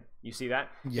blink in. You see that?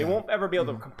 They won't ever be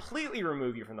able to completely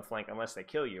remove you from the flank unless they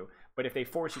kill you. But if they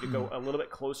force you to go a little bit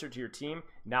closer to your team,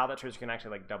 now that Tracer can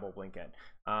actually like double blink in.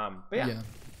 But yeah.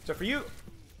 So for you,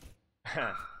 you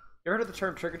heard of the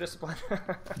term trigger discipline?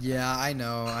 Yeah, I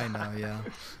know. Yeah.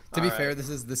 To be fair,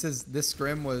 this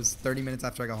scrim was 30 minutes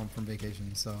after I got home from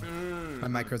vacation, so my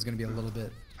micro is gonna be a little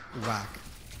bit whack.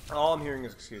 All I'm hearing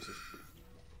is excuses.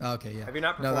 Okay, yeah. If you're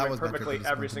not performing perfectly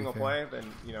every single play, then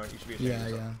you know you should be ashamed of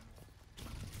yourself.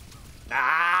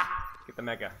 Get the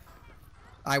mega.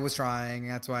 I was trying.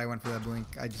 That's why I went for that blink.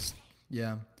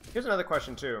 Here's another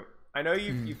question too. I know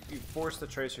you forced the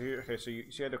Tracer here. Okay, so you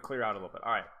had to clear out a little bit.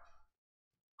 All right.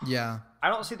 Yeah. I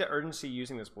don't see the urgency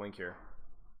using this blink here.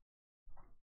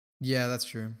 Yeah, that's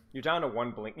true. You're down to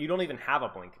 1 blink. You don't even have a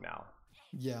blink now.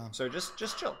 Yeah. So just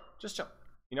chill. Just chill.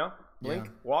 You know? Blink,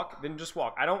 Yeah. walk, then just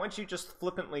walk. I don't want you just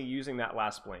flippantly using that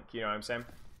last blink. You know what I'm saying?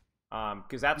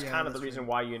 Because that's kind of the reason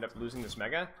why you end up losing this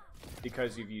mega.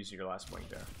 Because you've used your last blink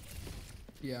there.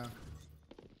 Yeah.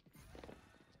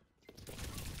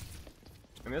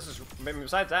 I mean, this is... I mean,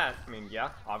 besides that, I mean, yeah,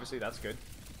 obviously that's good.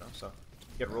 You know, so,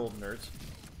 get rolled, nerds.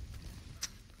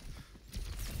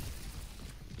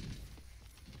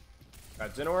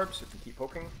 Got Zen Orbs, so you can keep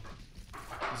poking.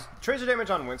 Tracer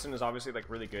damage on Winston is obviously like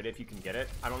really good if you can get it.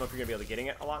 I don't know if you're gonna be able to getting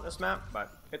it a lot in this map,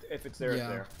 but if it's there, it's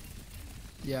there.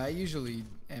 Yeah, I usually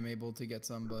am able to get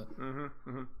some, but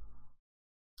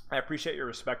I appreciate your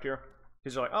respect here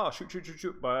because you're like, oh,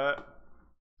 shoot, but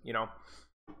you know,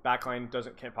 backline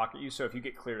can't pocket you. So if you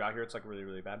get cleared out here, it's like really,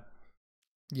 really bad.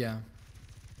 Yeah.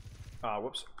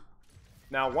 Whoops.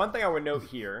 Now, one thing I would note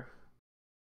here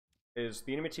is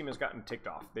the enemy team has gotten ticked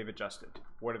off. They've adjusted.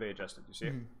 What are they adjusted? You see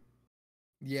it?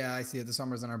 Yeah, I see it. The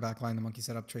Sombra's on our back line. The monkey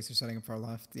set up. Tracer setting up for our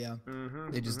left. Yeah.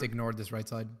 They just ignored this right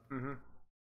side.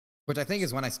 Which I think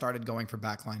is when I started going for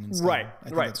backline instead.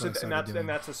 Right. So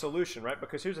that's a solution, right?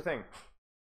 Because here's the thing.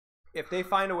 If they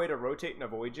find a way to rotate and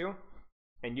avoid you,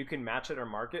 and you can match it or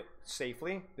mark it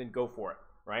safely, then go for it,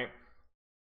 right?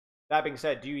 That being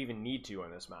said, do you even need to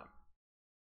on this map?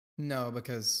 No,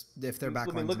 because if they're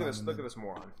backline, look at this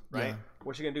moron, right? Yeah.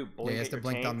 What you gonna do? Blink? Yeah, he has to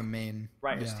blink down the main.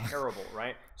 Right, yeah. It's terrible,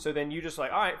 right? So then you just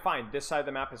like, all right, fine. This side of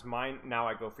the map is mine. Now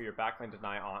I go for your backline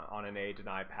deny on an A,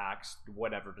 deny packs,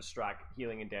 whatever, distract,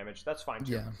 healing and damage. That's fine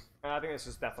too. Yeah. And I think this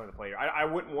is definitely the play here. I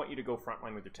wouldn't want you to go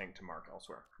frontline with your tank to mark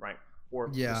elsewhere, right?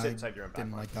 Or sit inside your own backline.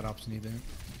 Didn't like that option either.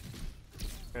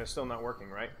 And it's still not working,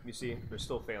 right? You see, they're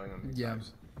still failing on these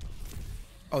guys.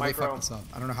 Oh, they fucked this up.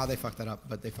 I don't know how they fucked that up,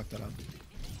 but they fucked that up.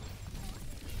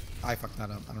 I fucked that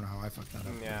up. I don't know how I fucked that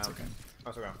up. Yeah, it's okay.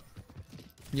 That's okay.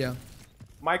 Yeah.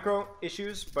 Micro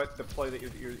issues, but the play that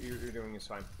you're doing is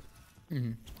fine.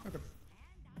 Okay.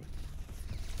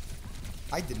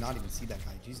 I did not even see that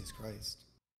guy. Jesus Christ.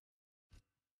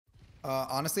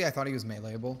 Honestly, I thought he was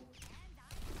meleeable,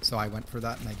 so I went for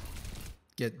that, and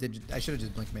I should have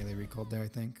just blinked melee recalled there, I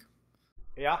think.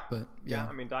 Yeah. But yeah.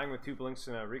 I mean, dying with 2 blinks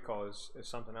in a recall is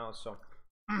something else. So.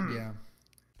 Yeah.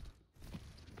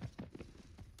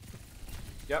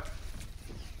 Yep.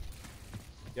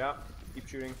 Keep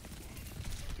shooting.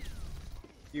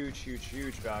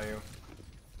 Huge value.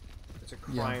 It's a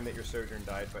crime that your Sojourn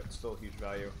died, but still huge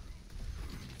value.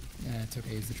 Yeah, it's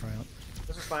okay. Use the tryout.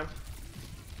 This is fine.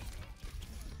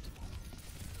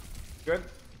 Good.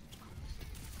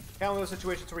 Kind of those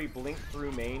situations where you blink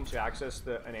through main to access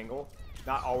an angle.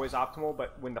 Not always optimal,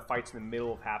 but when the fight's in the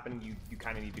middle of happening, you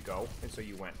kind of need to go, and so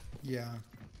you went. Yeah.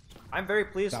 I'm very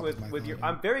pleased with your.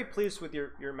 I'm very pleased with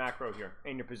your macro here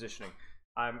and your positioning.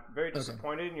 I'm very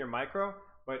disappointed in your micro,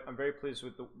 but I'm very pleased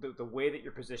with the way that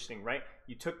you're positioning. Right,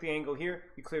 you took the angle here,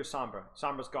 you clear Sombra.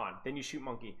 Sombra's gone. Then you shoot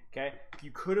Monkey. Okay,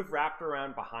 you could have wrapped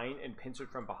around behind and pincered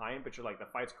from behind, but you're like, the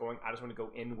fight's going. I just want to go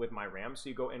in with my Ram, so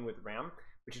you go in with Ram,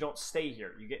 but you don't stay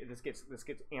here. You get this gets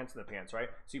ants in the pants, right?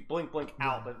 So you blink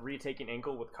out, but retake an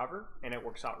ankle with cover, and it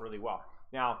works out really well.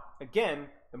 Now again,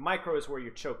 the micro is where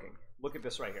you're choking. Look at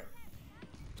this right here.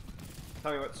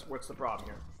 Tell me what's the problem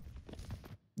here.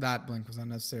 That blink was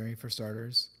unnecessary for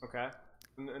starters. Okay.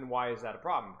 And why is that a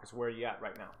problem? Because where are you at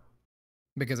right now?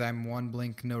 Because I'm 1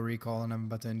 blink, no recall, and I'm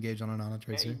about to engage on an auto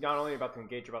tracer. And not only about to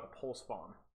engage, you're about to pulse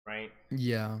bomb, right?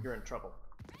 Yeah. You're in trouble.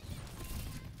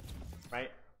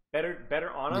 Right?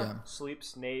 Better Ana,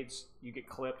 sleeps, nades, you get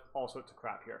clipped, all sorts of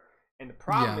crap here. And the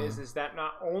problem is that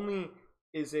not only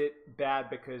is it bad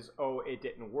because, oh, it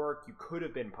didn't work, you could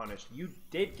have been punished. You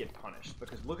did get punished,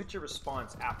 because look at your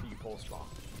response after you pulse bomb.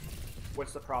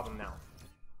 What's the problem now?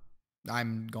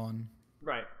 I'm gone.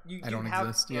 Right. You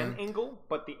have an angle,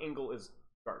 but the angle is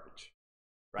garbage.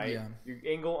 Right? Yeah. You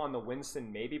angle on the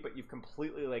Winston maybe, but you've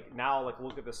completely now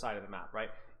look at the side of the map, right?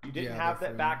 You didn't have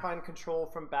that backline control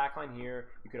from backline here.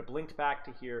 You could have blinked back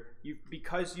to here.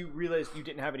 Because you realized you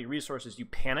didn't have any resources, you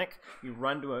panic, you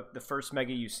run to the first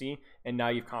mega you see, and now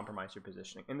you've compromised your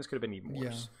positioning. And this could have been even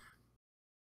worse.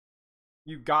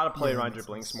 You've got to play around your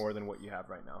blinks more than what you have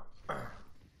right now.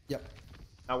 Yep.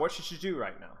 Now, what should you do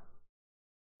right now?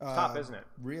 Top, isn't it?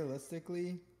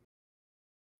 Realistically,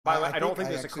 by the way, I don't think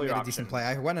there's a clear option. Decent play.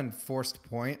 I went in forced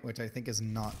point, which I think is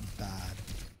not bad.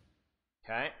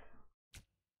 Okay.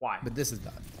 Why? But this is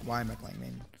bad. Why am I playing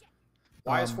main?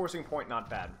 Why is forcing point not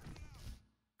bad?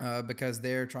 Because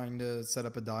they're trying to set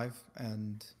up a dive,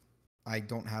 and I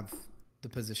don't have the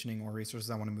positioning or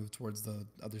resources. I want to move towards the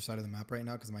other side of the map right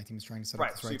now because my team is trying to set up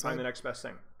this right side. So you find the next best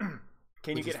thing.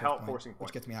 Can you get help forcing point?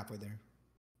 Which gets me halfway there.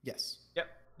 Yes.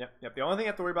 Yep. The only thing you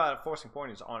have to worry about at forcing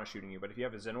point is Ana shooting you, but if you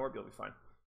have a Zen Orb, you'll be fine.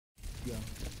 Yeah.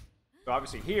 So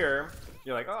obviously here,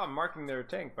 you're like, oh, I'm marking their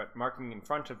tank, but marking in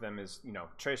front of them is, you know,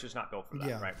 Tracer's not built for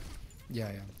that, right?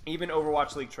 Yeah. Even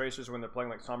Overwatch League Tracers, when they're playing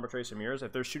like Sombra, Tracer, Mirrors,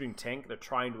 if they're shooting tank, they're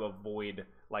trying to avoid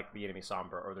like the enemy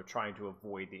Sombra, or they're trying to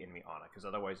avoid the enemy Ana, because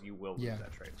otherwise you will lose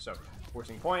that trade. So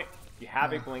forcing point, you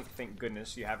have a blink, thank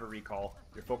goodness, you have a recall,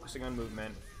 you're focusing on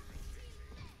movement,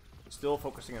 still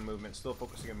focusing on movement, still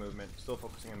focusing on movement, still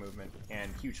focusing on movement, and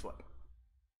huge flip.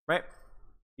 Right?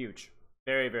 Huge.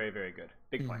 Very, very, very good.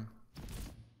 Big play.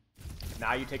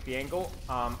 Now you take the angle.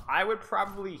 I would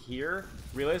probably here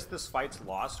realize this fight's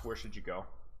lost. Where should you go?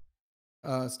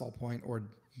 Stall point or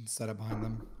set up behind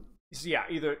them. So yeah,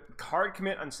 either hard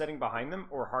commit on setting behind them,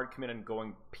 or hard commit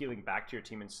on peeling back to your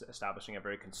team and establishing a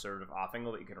very conservative off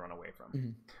angle that you can run away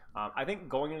from. I think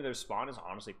going into their spawn is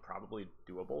honestly probably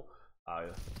doable.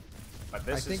 But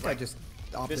this I just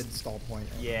opted stall point.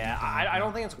 Yeah, I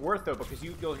don't think it's worth though, because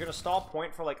you're going to stall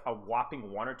point for like a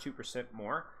whopping 1 or 2%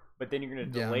 more, but then you're going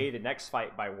to delay the next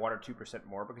fight by 1 or 2%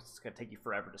 more because it's going to take you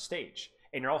forever to stage,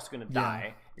 and you're also going to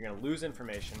die. You're going to lose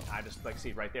information. I just like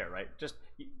see right there, right? Just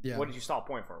what did you stall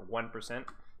point for? 1%.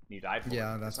 You died for it.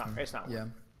 Yeah, that's not. It's not worth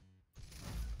it.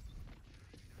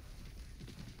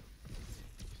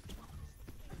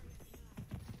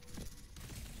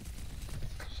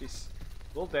 She's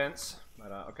a little dense,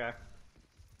 but okay.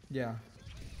 Yeah.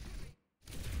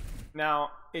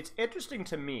 Now, it's interesting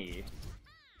to me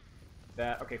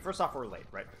that, okay, first off, we're late,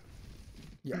 right?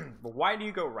 Yeah. But why do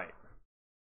you go right?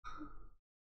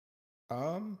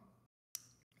 I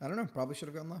don't know. Probably should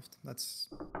have gone left. That's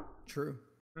true.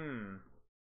 I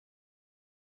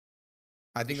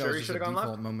think that was just a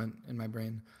default moment in my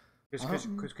brain.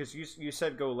 Because you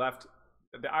said go left.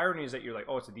 The irony is that you're like,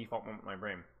 oh, it's a default moment in my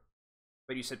brain.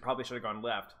 But you said probably should have gone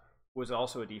left. Was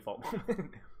also a default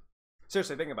moment.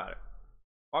 Seriously, think about it.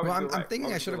 Well, I'm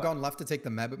thinking I should have gone left to take the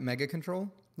mega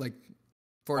control. Like,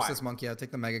 force this monkey out,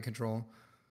 take the mega control.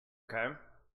 Okay.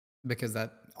 Because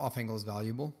that off angle is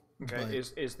valuable. Okay. But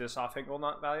is this off angle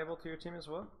not valuable to your team as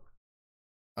well?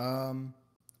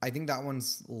 I think that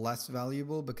one's less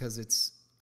valuable because it's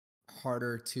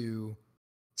harder to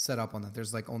set up on that.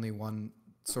 There's like only one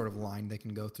sort of line they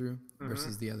can go through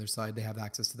versus the other side. They have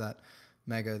access to that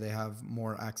mega. They have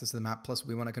more access to the map. Plus,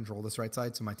 we want to control this right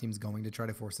side, so my team's going to try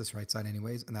to force this right side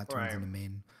anyways, and that turns into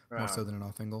main more so than an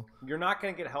off angle. You're not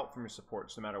going to get help from your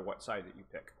supports no matter what side that you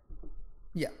pick.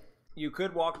 Yeah. You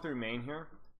could walk through main here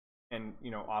and,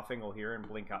 you know, off angle here and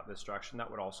blink out this direction. That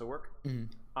would also work.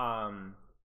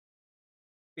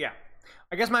 Yeah.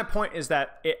 I guess my point is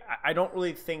that I don't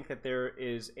really think that there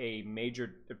is a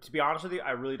major... To be honest with you,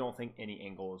 I really don't think any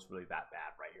angle is really that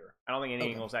bad right here. I don't think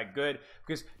any angle is that good,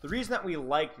 because the reason that we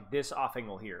liked this off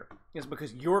angle here is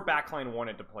because your backline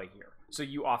wanted to play here. So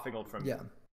you off angled from here.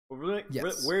 Well, really,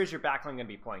 where is your backline going to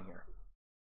be playing here?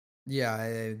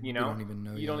 Yeah, you don't even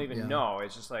know. You don't even know.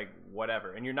 It's just like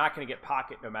whatever, and you're not going to get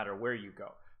pocket no matter where you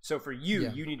go. So for you,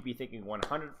 you need to be thinking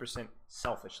 100%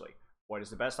 selfishly. What is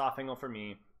the best off angle for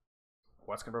me?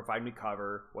 What's going to provide me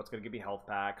cover? What's going to give me health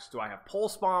packs? Do I have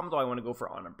pulse bomb? Do I want to go for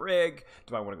on a brig?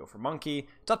 Do I want to go for monkey?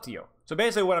 It's up to you. So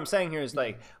basically, what I'm saying here is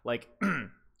like you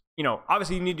know,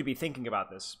 obviously you need to be thinking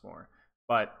about this more,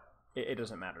 but it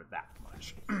doesn't matter that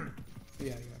much.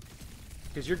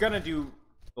 Because you're going to do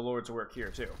the Lord's work here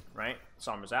too, right?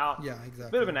 Sombra's out. Yeah,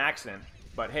 exactly. Bit of an accident,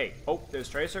 but hey, there's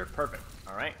Tracer. Perfect.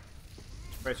 All right.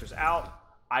 Tracer's out.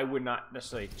 I would not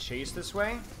necessarily chase this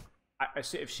way. I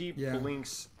see if she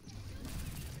blinks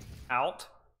out.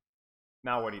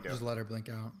 Now what do you do? Just let her blink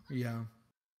out. Yeah.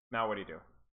 Now what do you do?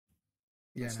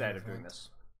 Yeah. Instead of doing this.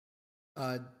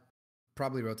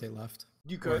 Probably rotate left.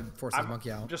 You could force his monkey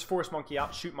out. Just force monkey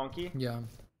out. Shoot monkey. Yeah.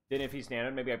 Then if he's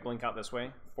nanoed, maybe I blink out this way.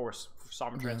 Force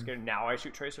Sombra Transcater. Now I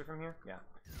shoot Tracer from here. Yeah.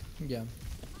 Yeah.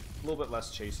 A little bit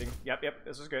less chasing. Yep.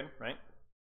 This is good, right?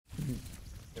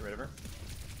 Get rid of her.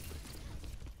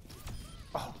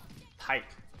 Oh, tight.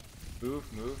 Move.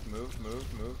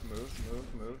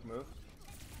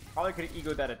 Probably could have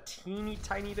egoed that a teeny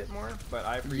tiny bit more, but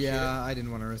I appreciate it. Yeah, I didn't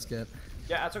want to risk it.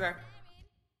 Yeah, that's okay.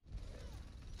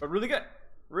 But really good.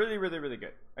 Really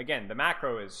good. Again, the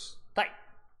macro is tight.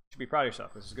 You should be proud of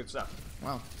yourself. This is good stuff.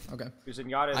 Wow. Okay.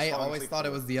 I always thought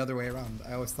it was the other way around.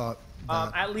 I always thought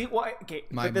at least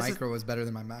my micro was better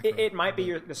than my macro. It might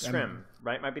be the scrim,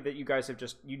 right? It might be that you guys have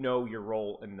just your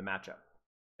role in the matchup.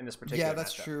 In this particular yeah,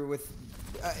 that's true. With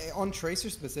on Tracer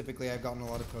specifically, I've gotten a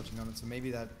lot of coaching on it, so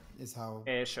maybe that is how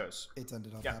it shows. It's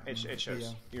ended up. Yeah, happening. It shows. Yeah.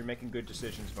 You're making good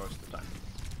decisions most of the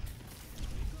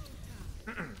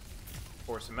time.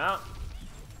 Force him out.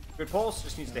 Good pulse.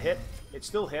 Just needs to hit. It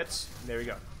still hits. There we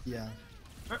go. Yeah.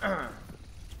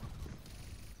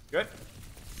 Good.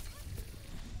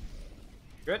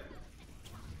 Good.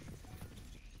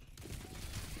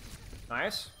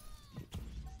 Nice.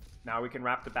 Now we can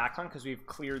wrap the backline because we've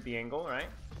cleared the angle, right?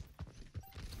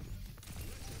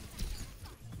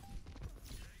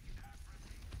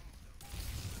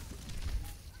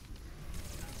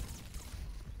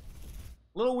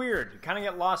 A little weird. You kind of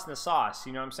get lost in the sauce,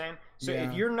 you know what I'm saying? So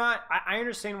if you're not... I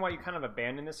understand why you kind of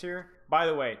abandon this here. By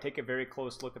the way, take a very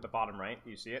close look at the bottom right. Do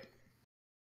you see it?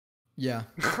 Yeah.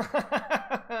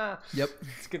 Yep.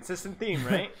 It's a consistent theme,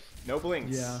 right? No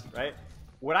blinks, right?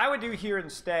 What I would do here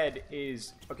instead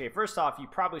is... Okay, first off, you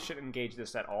probably shouldn't engage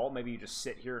this at all. Maybe you just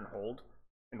sit here and hold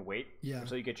and wait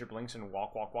until you get your blinks and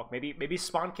walk, walk, walk. Maybe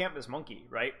spawn camp this monkey,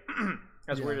 right?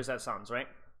 As weird as that sounds, right?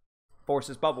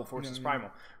 Forces bubble, forces primal,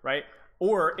 right?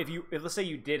 Or if let's say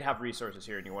you did have resources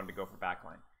here and you wanted to go for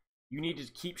backline, you need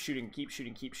to keep shooting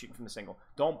from the single.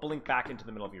 Don't blink back into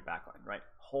the middle of your backline, right?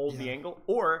 Hold the angle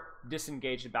or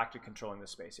disengage it back to controlling the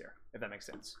space here, if that makes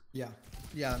sense. Yeah,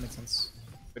 that makes sense.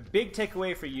 The big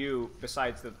takeaway for you,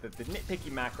 besides the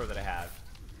nitpicky macro that I have,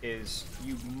 is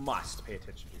you must pay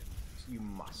attention to your. You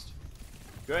must.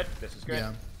 Good. This is good.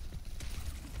 Yeah.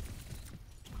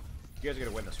 You guys are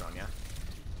gonna win this round, yeah?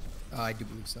 I do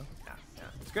believe so. Yeah,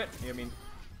 it's good. I mean,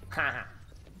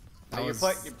 was...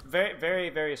 you're very, very,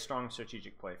 very strong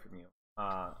strategic play from you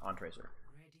on Tracer.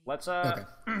 Let's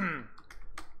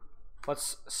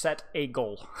let's set a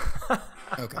goal.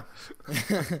 Okay.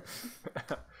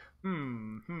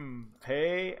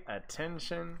 Pay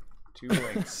attention to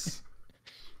links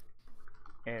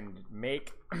and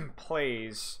make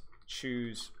plays.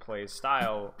 Choose play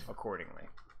style accordingly.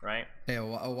 Right? Hey,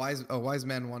 a wise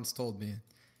man once told me,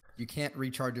 you can't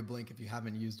recharge a blink if you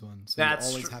haven't used one. So That's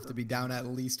you always have to be down at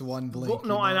least one blink. Well,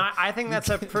 no, and I think that's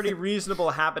a pretty reasonable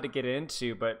habit to get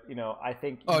into, but you know, I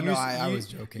think. Oh no, I was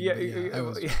joking. I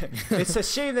was joking. It's a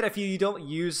shame that if you don't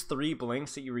use 3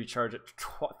 blinks, that you recharge it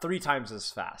 3 times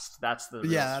as fast. That's the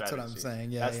real that's strategy. what I'm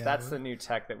saying. That's the new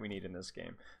tech that we need in this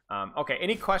game. Okay,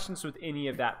 any questions with any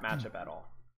of that matchup at all?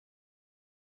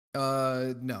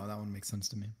 No, that one makes sense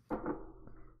to me.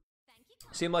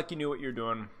 Seemed like you knew what you're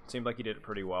doing. Seemed like you did it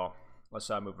pretty well. Let's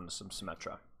move on to some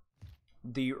Symmetra.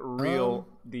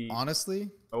 Honestly,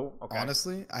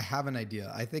 honestly, I have an idea.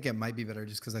 I think it might be better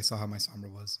just because I saw how my Sombra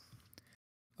was.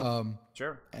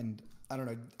 Sure. And I don't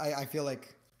know. I feel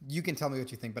like you can tell me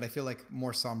what you think, but I feel like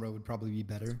more Sombra would probably be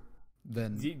better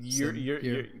than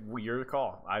your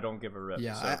call. I don't give a rip.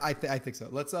 Yeah, so. I think so.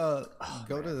 Let's go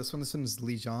to this one. This one is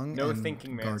Li Zhang. No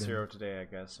thinking man's hero today. I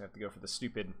guess I have to go for the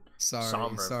stupid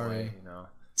Sombra play. You know.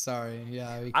 Sorry,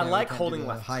 yeah. I like holding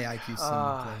left. High IQ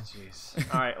play. Jeez.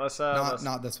 All right, let's.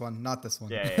 Not this one. Not this one.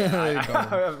 Yeah.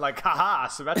 I'm like, haha,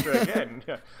 Symmetra again.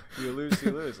 You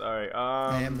lose. All right.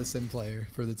 I am the sim player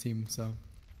for the team, so.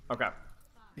 Okay.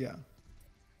 Yeah.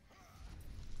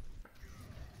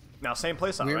 Now, same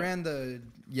playstyle. We ran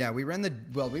the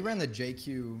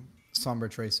JQ Sombra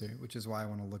Tracer, which is why I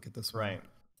want to look at this one. Right.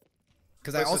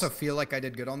 Because I also feel like I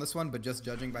did good on this one, but just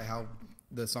judging by how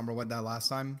the Sombra went that last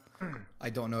time, I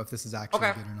don't know if this is actually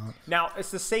good or not. Now, it's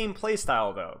the same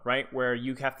playstyle though, right? Where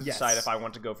you have to decide if I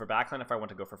want to go for backline, if I want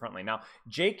to go for front lane. Now,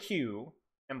 JQ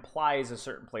implies a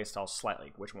certain playstyle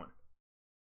slightly. Which one?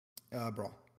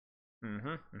 Brawl.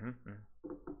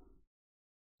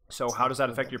 So how does that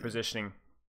affect your positioning?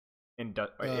 If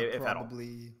at all?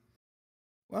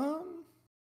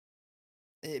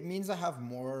 It means I have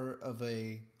more of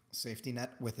a safety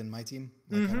net within my team.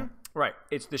 Right.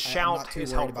 It's the shout I'm not too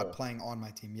is worried helpful. about playing on my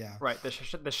team. Yeah. Right.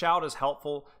 The shout is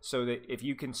helpful so that if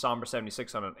you can Sombra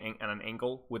 76 on an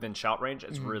angle within shout range,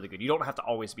 it's really good. You don't have to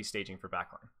always be staging for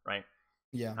backline, right?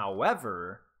 Yeah.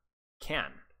 However,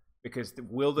 can. Because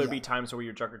will there be times where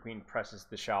your Junker Queen presses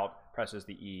the shout, presses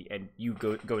the E, and you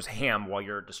goes ham while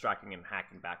you're distracting and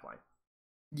hacking backline?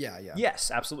 Yeah.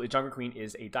 Yes, absolutely. Junker Queen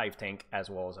is a dive tank as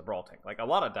well as a brawl tank. Like a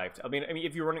lot of dive. I mean,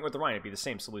 if you're running with the Rhine, it'd be the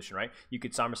same solution, right? You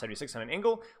could Sombra 76 on an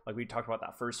angle, like we talked about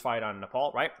that first fight on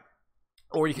Nepal, right?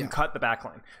 Or you can cut the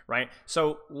backline, right?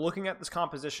 So looking at this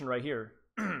composition right here,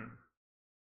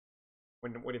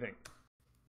 what do you think?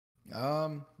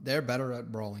 They're better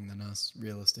at brawling than us,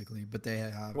 realistically, but they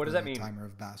have what does that mean? Timer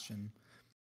of Bastion.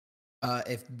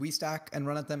 If we stack and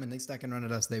run at them and they stack and run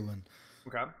at us, they win.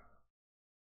 Okay.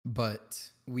 But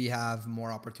we have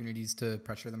more opportunities to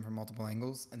pressure them from multiple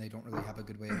angles, and they don't really have a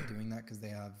good way of doing that because they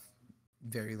have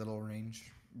very little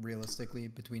range, realistically,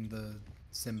 between the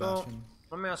Sim Bastion.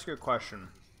 Let me ask you a question.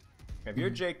 If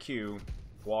your JQ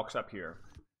walks up here,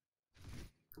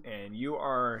 and you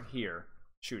are here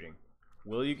shooting,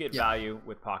 will you get value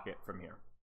with Pocket from here?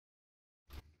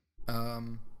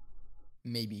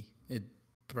 Maybe it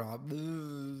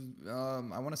probably.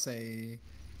 I want to say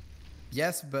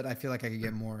yes, but I feel like I could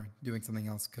get more doing something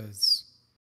else because.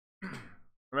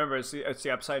 Remember, it's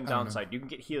the upside and downside. You can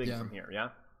get healing from here, yeah?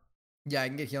 Yeah, I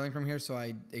can get healing from here, so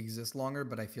I exist longer,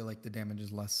 but I feel like the damage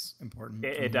is less important.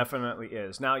 It definitely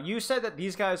is. Now, you said that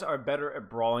these guys are better at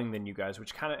brawling than you guys,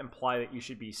 which kind of imply that you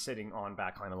should be sitting on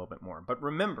backline a little bit more. But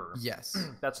remember, yes,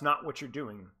 that's not what you're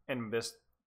doing in this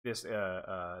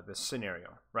scenario,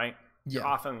 right? You're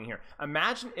offing here.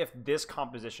 Imagine if this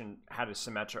composition had a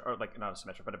Symmetra, or like not a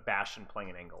Symmetra, but a Bastion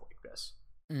playing an angle like this.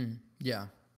 Yeah.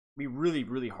 Be really,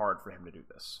 really hard for him to do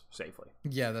this safely.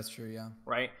 Yeah, that's true, yeah.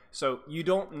 Right? So you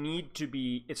don't need to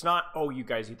be, it's not, oh, you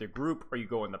guys either group or you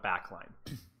go in the back line.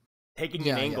 Taking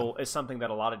an angle is something that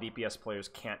a lot of DPS players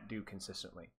can't do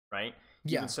consistently, right?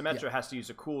 Even Symmetra has to use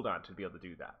a cooldown to be able to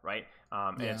do that, right?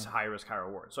 And it's high risk, high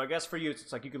reward. So I guess for you,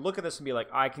 it's like you could look at this and be like,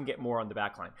 I can get more on the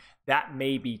back line. That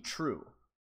may be true,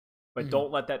 but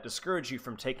don't let that discourage you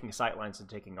from taking sightlines and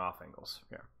taking off angles.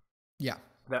 Yeah.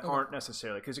 That aren't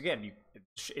necessarily, because again,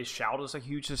 is shout is a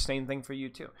huge sustain thing for you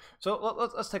too. So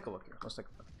let's take a look here. Let's take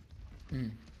a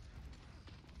look.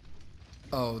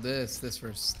 Oh, this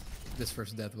first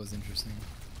death was interesting.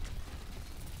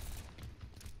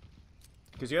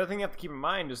 Because the other thing you have to keep in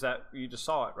mind is that you just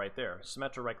saw it right there.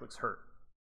 Symmetra right looks hurt.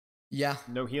 Yeah.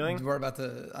 No healing. We're about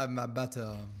to.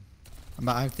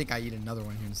 I think I eat another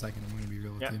one here in a second. I'm gonna be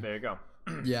real with you. Yeah. There you go.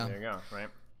 Yeah. There you go. Right.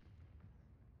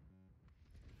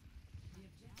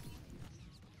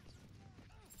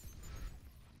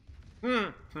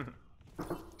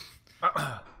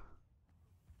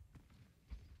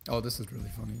 Oh, this is really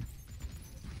funny.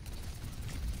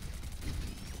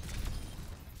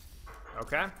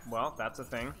 Okay, well, that's a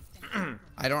thing.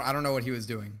 I don't know what he was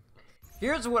doing.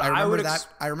 Here's what I would.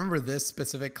 I remember this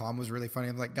specific comm was really funny.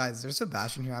 I'm like, guys, there's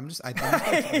Sebastian here. I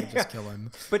think just kill him.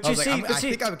 But you see, I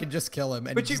think I could just kill him,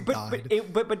 and he just died.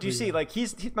 But you see, like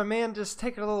he's my man, just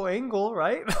taking a little angle,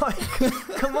 right? Like,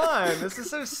 come on, this is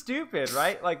so stupid,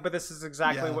 right? Like, but this is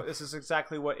exactly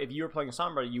what if you were playing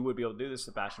Sombra, you would be able to do this.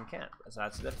 Sebastian can't.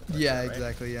 That's the difference. Yeah, right?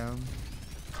 exactly. Yeah.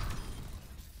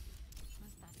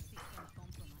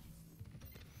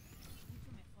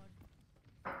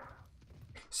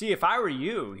 See, if I were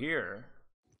you here,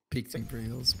 peak team for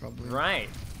heals probably. Right.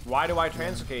 Why do I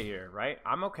translocate here? Right.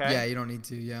 I'm okay. Yeah, you don't need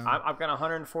to. Yeah. I've got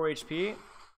 104 HP.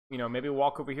 You know, maybe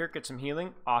walk over here, get some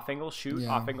healing, off angle, shoot,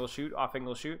 off angle, shoot, off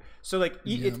angle, shoot. So like,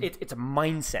 it's a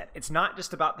mindset. It's not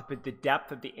just about the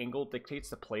depth of the angle dictates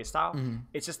the play style.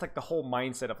 It's just like the whole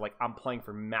mindset of like, I'm playing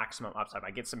for maximum upside.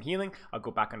 I get some healing, I'll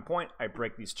go back on point, I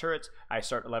break these turrets, I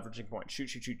start leveraging point, shoot,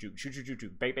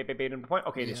 bait into point.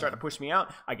 Okay, they start to push me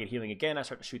out. I get healing again. I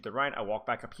start to shoot the Rhine. I walk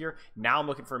back up here. Now I'm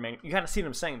looking for a man. You kind of see what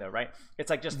I'm saying though, right? It's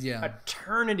like just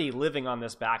eternity living on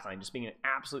this backline, just being an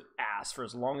absolute ass for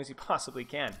as long as you possibly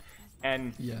can.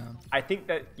 And I think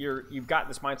that you've got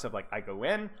this mindset of like, I go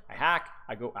in, I hack,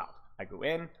 I go out. I go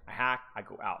in, I hack, I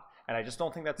go out. And I just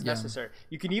don't think that's necessary.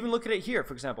 You can even look at it here,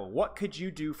 for example. What could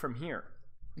you do from here?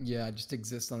 Yeah, just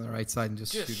exist on the right side and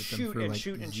just shoot at them for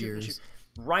like years.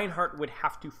 Reinhardt would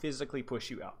have to physically push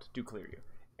you out to clear you.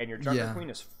 And your Junker Queen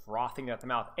is frothing at the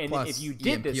mouth. And plus, if you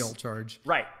did this... charge.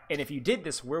 Right. And if you did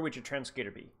this, where would your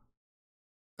Translocator be?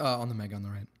 On the Mega on the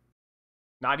right.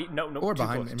 No, or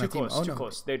behind too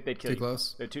close. They'd kill you. Too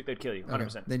close. They'd kill you.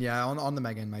 100%. Okay. Then on the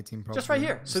Mega in my team, probably. Just right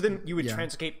here. So then you would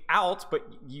translocate out, but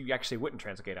you actually wouldn't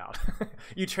translocate out.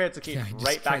 You translocate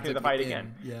right back into the fight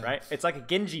again. Right? It's like a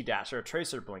Genji dash or a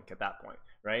Tracer blink at that point,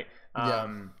 right?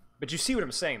 But you see what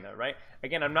I'm saying though, right?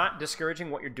 Again, I'm not discouraging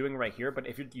what you're doing right here, but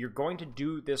if you're going to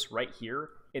do this right here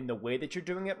in the way that you're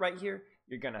doing it right here,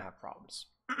 you're gonna have problems.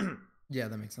 Yeah,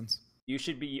 that makes sense. You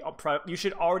should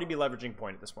already be leveraging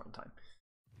point at this point in time.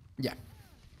 Yeah.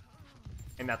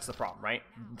 And that's the problem, right?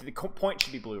 The point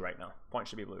should be blue right now. Point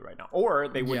should be blue right now. Or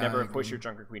they would never have pushed your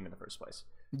Junker Queen in the first place.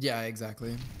 Yeah,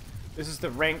 exactly. This is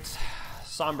the ranked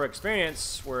Sombra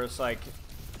experience where it's like,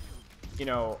 you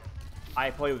know, I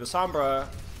play with the Sombra,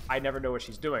 I never know what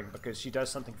she's doing because she does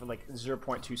something for like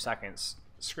 0.2 seconds,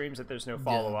 screams that there's no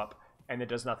follow-up, and it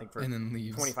does nothing for and then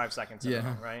leaves. 25 seconds in a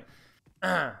row, right?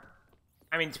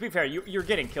 I mean, to be fair, you're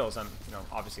getting kills. I'm,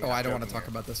 obviously. Oh, I don't want to talk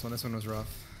about this one. This one was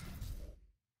rough.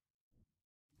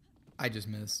 I just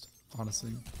missed,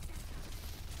 honestly.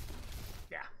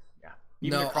 Yeah.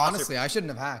 No, honestly, I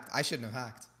shouldn't have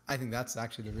hacked. I think that's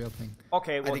actually the real thing.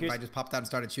 Okay, well, I think if I just popped out and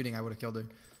started shooting, I would have killed her.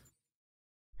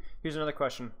 Here's another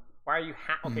question. Why are you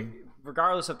okay,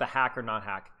 regardless of the hack or not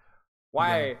hack,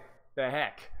 why the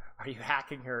heck are you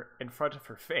hacking her in front of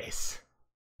her face?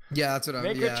 Yeah, that's what I'm.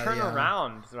 Make Yeah, her turn yeah.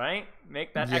 around, right?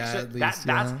 Make that Yeah, extra. at least,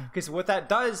 That's yeah. because what that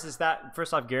does is that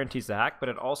first off guarantees the hack, but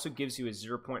it also gives you a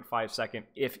 0.5 second,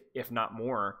 if not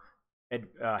more,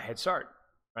 head start,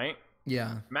 right?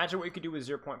 Yeah. Imagine what you could do with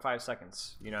 0.5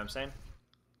 seconds. You know what I'm saying?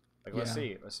 Like, let's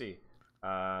Yeah. see.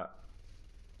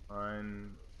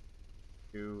 1,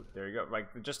 2, there you go.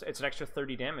 Like, just it's an extra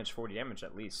 30 damage, 40 damage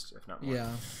at least, if not more.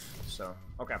 Yeah. So,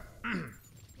 okay.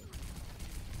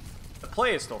 The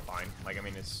play is still fine. Like, I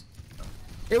mean, it's.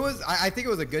 It was. I think it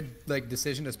was a good like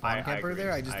decision to spawn I camper agree.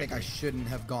 there. I just think I agree. shouldn't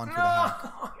have gone for the hack.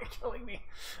 No, you're killing me.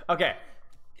 Okay.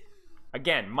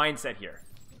 Again, mindset here.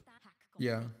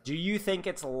 Yeah. Do you think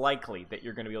it's likely that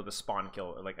you're going to be able to spawn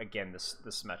kill, like, again, this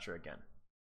Symmetra again?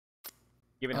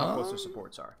 Given how close their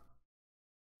supports are.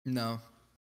 No.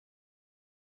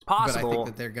 It's possible. But I think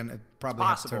that they're gonna probably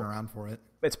have to turn around for it.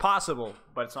 It's possible,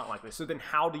 but it's not likely. So then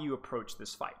how do you approach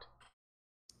this fight?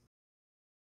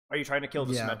 Are you trying to kill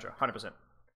the Symmetra? 100%.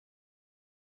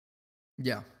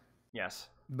 Yeah. Yes.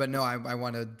 But no, I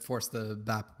want to force the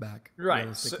BAP back.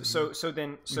 Right. So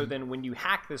then when you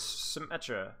hack this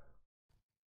Symmetra,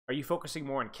 are you focusing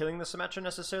more on killing the Symmetra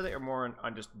necessarily, or more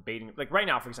on just baiting? Like right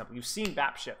now, for example, you've seen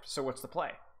BAP shift. So what's the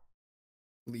play?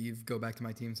 Leave, go back to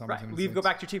my team. Right. Leave, go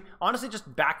back to your team. Honestly,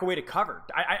 just back away to cover.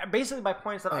 I basically, my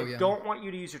point is that I don't want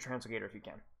you to use your Translocator if you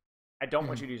can. I don't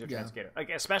want you to use your Translocator. Like,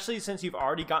 especially since you've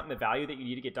already gotten the value that you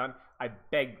need to get done. I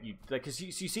beg you, like, because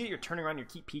you see that you're turning around, you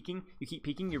keep peeking,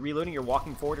 you're reloading, you're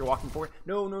walking forward.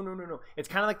 No. It's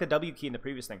kind of like the W key in the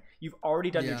previous thing. You've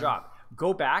already done your job.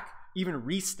 Go back, even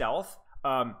re-stealth,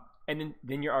 and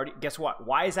then you're already. Guess what?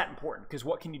 Why is that important? Because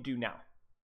what can you do now?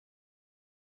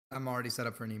 I'm already set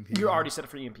up for an EMP. You're already set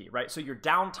up for EMP, right? So your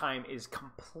downtime is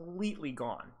completely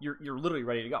gone. You're literally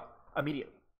ready to go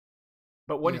immediately.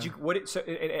 But so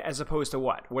as opposed to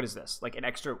what? What is this? Like an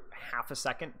extra half a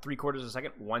second, 3/4 of a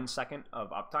second, 1 second of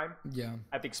uptime? Yeah.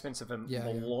 At the expense of a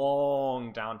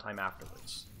long downtime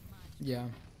afterwards. Yeah.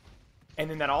 And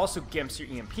then that also gimps your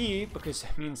EMP, because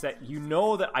it means that you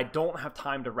know that I don't have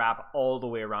time to wrap all the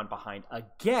way around behind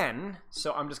again,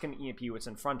 so I'm just going to EMP what's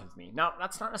in front of me. Now,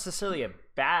 that's not necessarily a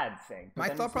bad thing. My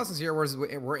thought process here was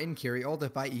we're in Carry ult.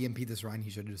 If I EMP this Rhine, he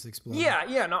should just explode.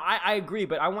 Yeah, no, I agree,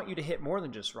 but I want you to hit more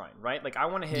than just Rhine, right? Like, I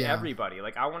want to hit everybody.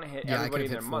 Like, I want to hit everybody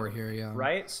in their mother. Here,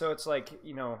 right? So it's like,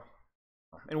 you know,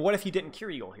 and what if you didn't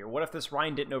Carry ult here? What if this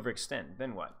Rhine didn't overextend?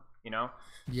 Then what? You know?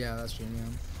 Yeah, that's true, yeah.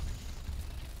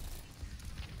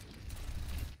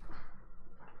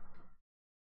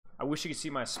 I wish you could see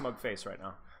my smug face right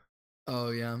now. Oh,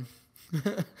 yeah. You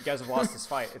guys have lost this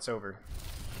fight. It's over.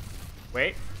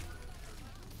 Wait.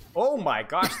 Oh my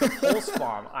gosh, the pulse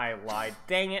bomb. I lied.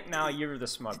 Dang it, now you're the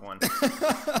smug one.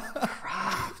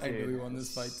 Crap, dude. I knew we won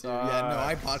this fight too. Yeah, no,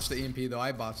 I botched the EMP though.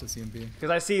 I botched this EMP.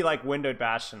 Because I see like windowed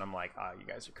Bastion, I'm like, you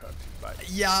guys are cooked. But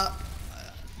yeah,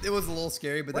 it was a little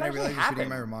scary, but then I realized he was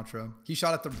shooting happened? my Ramatra. He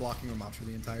shot at the blocking Ramatra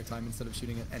the entire time instead of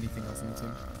shooting at anything else in the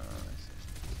team.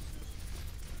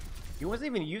 He wasn't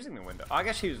even using the window. I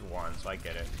guess he was one, so I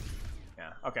get it.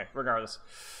 Yeah, okay, regardless.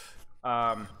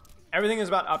 Everything is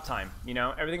about uptime, you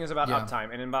know? Everything is about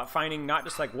uptime and about finding not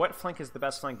just like what flank is the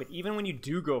best flank, but even when you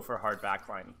do go for a hard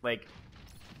backline, like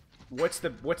what's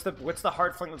the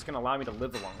hard flank that's going to allow me to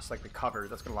live the longest, like the cover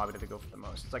that's going to allow me to go for the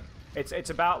most. It's like it's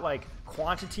about like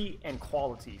quantity and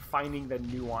quality, finding the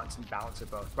nuance and balance of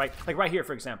both, right? Like right here,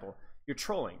 for example, you're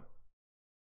trolling.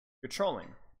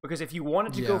 Because if you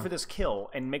wanted to go for this kill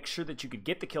and make sure that you could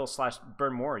get the kill /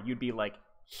 burn more, you'd be like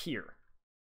here.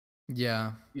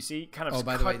 Yeah. You see, kind of. Oh,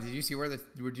 by the way, did you see where the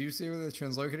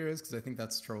translocator is? Because I think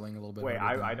that's trolling a little bit. Wait,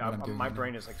 my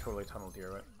brain is like totally tunneled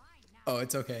here. Right? Oh,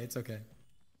 it's okay. It's okay.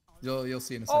 You'll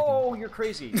see in a second. Oh, you're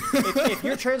crazy. if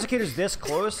your translocator's this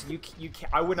close, you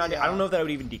I would not. I don't know if that would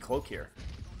even decloak here.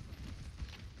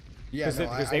 Yeah,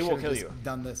 because they will kill you.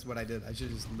 Done this what I did. I should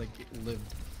have just like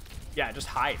lived. Yeah, just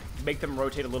hide. Make them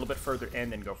rotate a little bit further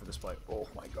and then go for this play. Oh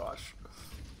my gosh.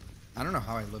 I don't know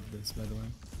how I lived this, by the way.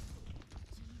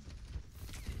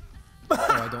 Oh,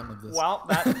 I don't live this. Well,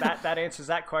 that answers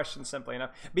that question simply enough.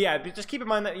 But yeah, just keep in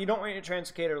mind that you don't want your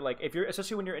translocator, like, if you're,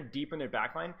 especially when you're deep in their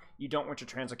backline, you don't want your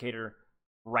translocator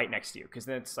right next to you, because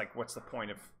then it's like, what's the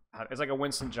point of, it's like a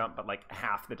Winston jump, but like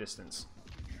half the distance.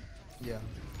 Yeah.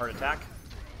 Heart attack.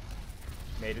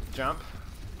 Made it the jump.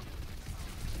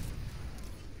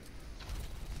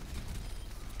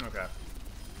 Okay.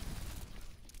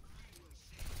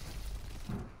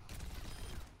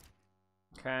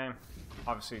 Okay.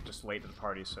 Obviously just late to the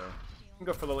party, so you can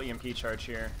go for a little EMP charge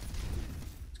here.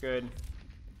 It's good.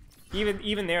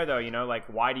 Even there though, you know, like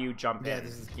why do you jump in?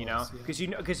 This is close, you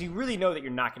know, because you really know that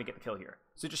you're not going to get the kill here.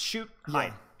 So just shoot,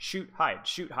 hide, shoot,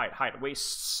 hide.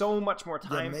 Waste so much more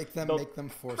time. Make them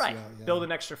force right. you out. Yeah. Build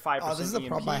an extra 5%. Oh, this is the EMP.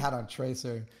 problem I had on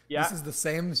Tracer. Yeah. This is the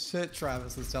same shit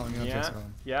Travis was telling me on Tracer.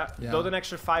 Yeah. Build an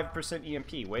extra 5%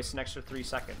 EMP. Waste an extra 3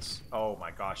 seconds. Oh my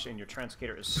gosh! And your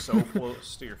Translocator is so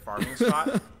close to your farming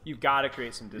spot. You've got to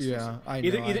create some distance. Yeah, I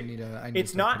know. I need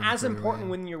it's not as important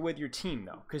when you're with your team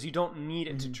though, because you don't need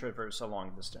it to traverse a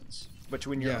long distance. But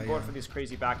when you're going for these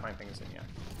crazy backline things, then yeah.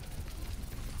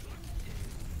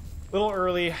 A little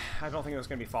early. I don't think it was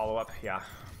going to be follow-up. Yeah.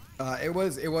 It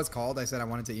was called. I said I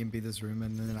wanted to EMP this room,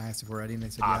 and then I asked if we're ready, and they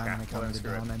said yeah, and I counted it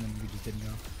down, and then we just didn't go.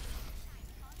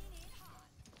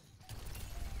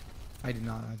 I did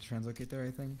not translocate there,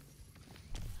 I think.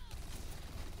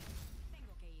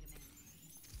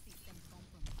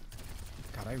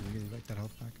 God, I really like that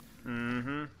health pack.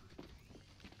 Mm-hmm.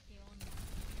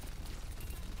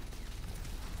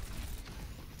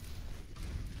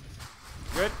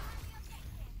 Good.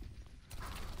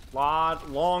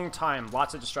 Long time,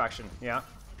 lots of distraction. Yeah.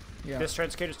 This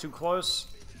Translocator's too close.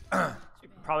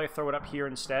 Probably throw it up here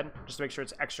instead, just to make sure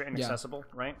it's extra inaccessible,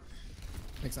 right?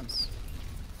 Makes sense.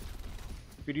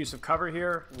 Good use of cover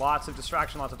here. Lots of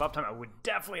distraction, lots of uptime. I would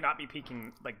definitely not be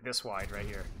peeking like this wide right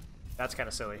here. That's kind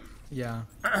of silly. Yeah.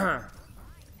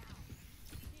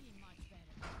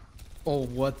 Oh,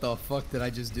 what the fuck did I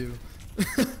just do?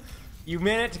 You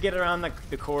managed to get around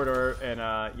the corridor,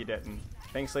 and you didn't.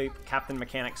 Thankfully, Captain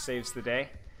Mechanic saves the day.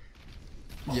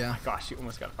 Oh my gosh, you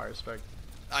almost got fire strike.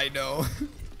 I know.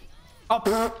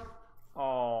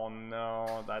 Oh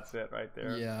no, that's it right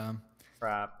there. Yeah.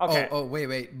 Crap. Okay. Oh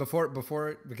wait. Before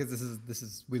because this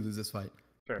is we lose this fight.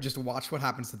 Sure. Just watch what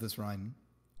happens to this Rhine.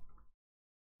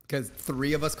 Because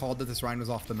 3 of us called that this Rhine was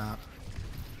off the map.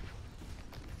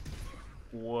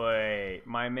 Wait,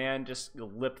 my man just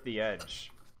lipped the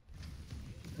edge.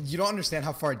 You don't understand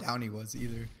how far down he was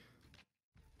either.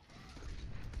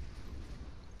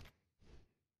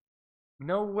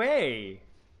 No way.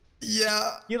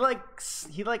 Yeah. He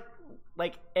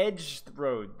edged the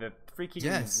road. The freaking.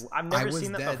 Yes. I've never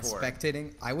seen that before.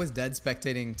 I was dead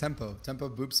spectating Tempo. Tempo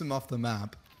boops him off the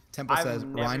map. Tempo says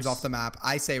Rhine's off the map.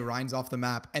 I say Rhine's off the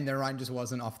map, and then Rhine just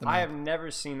wasn't off the map. I have never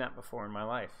seen that before in my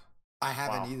life. I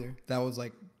haven't either. That was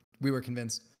like we were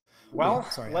convinced. Well,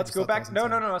 sorry, let's go back. No,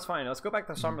 that's fine. Let's go back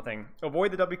to the Sombra thing.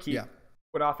 Avoid the W key.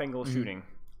 Put off angle shooting,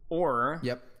 or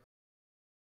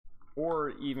or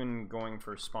even going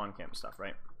for spawn camp stuff,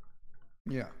 right?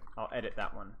 Yeah. I'll edit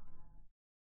that one.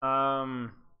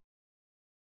 I'll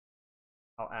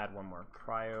add one more.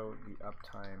 Prio the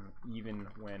uptime even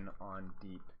when on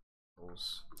deep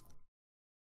hills.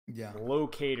 Yeah.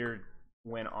 Locator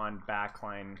when on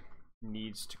backline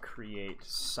needs to create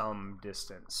some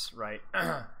distance, right?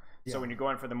 So when you're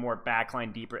going for the more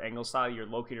backline, deeper angle style, your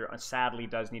locator sadly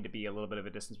does need to be a little bit of a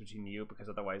distance between you, because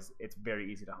otherwise it's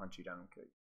very easy to hunt you down and kill you.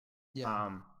 Yeah.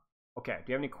 Okay.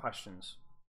 Do you have any questions?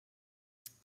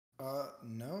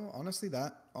 No. Honestly,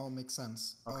 that all makes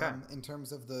sense. Okay. In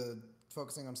terms of the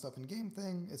focusing on stuff in game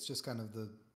thing, it's just kind of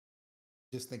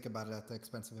just think about it at the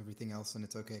expense of everything else, and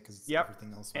it's okay because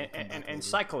everything else will come back and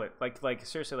cycle it, like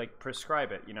seriously, like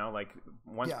prescribe it. You know, like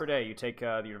once per day you take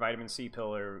your vitamin C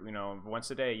pill, or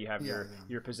once a day you have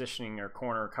your positioning or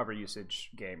corner cover usage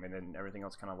game, and then everything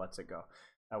else kind of lets it go.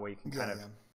 That way you can kind of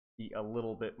be a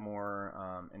little bit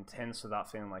more intense without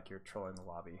feeling like you're trolling the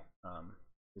lobby.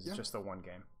 It's just the one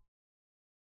game.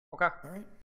 Okay. All right.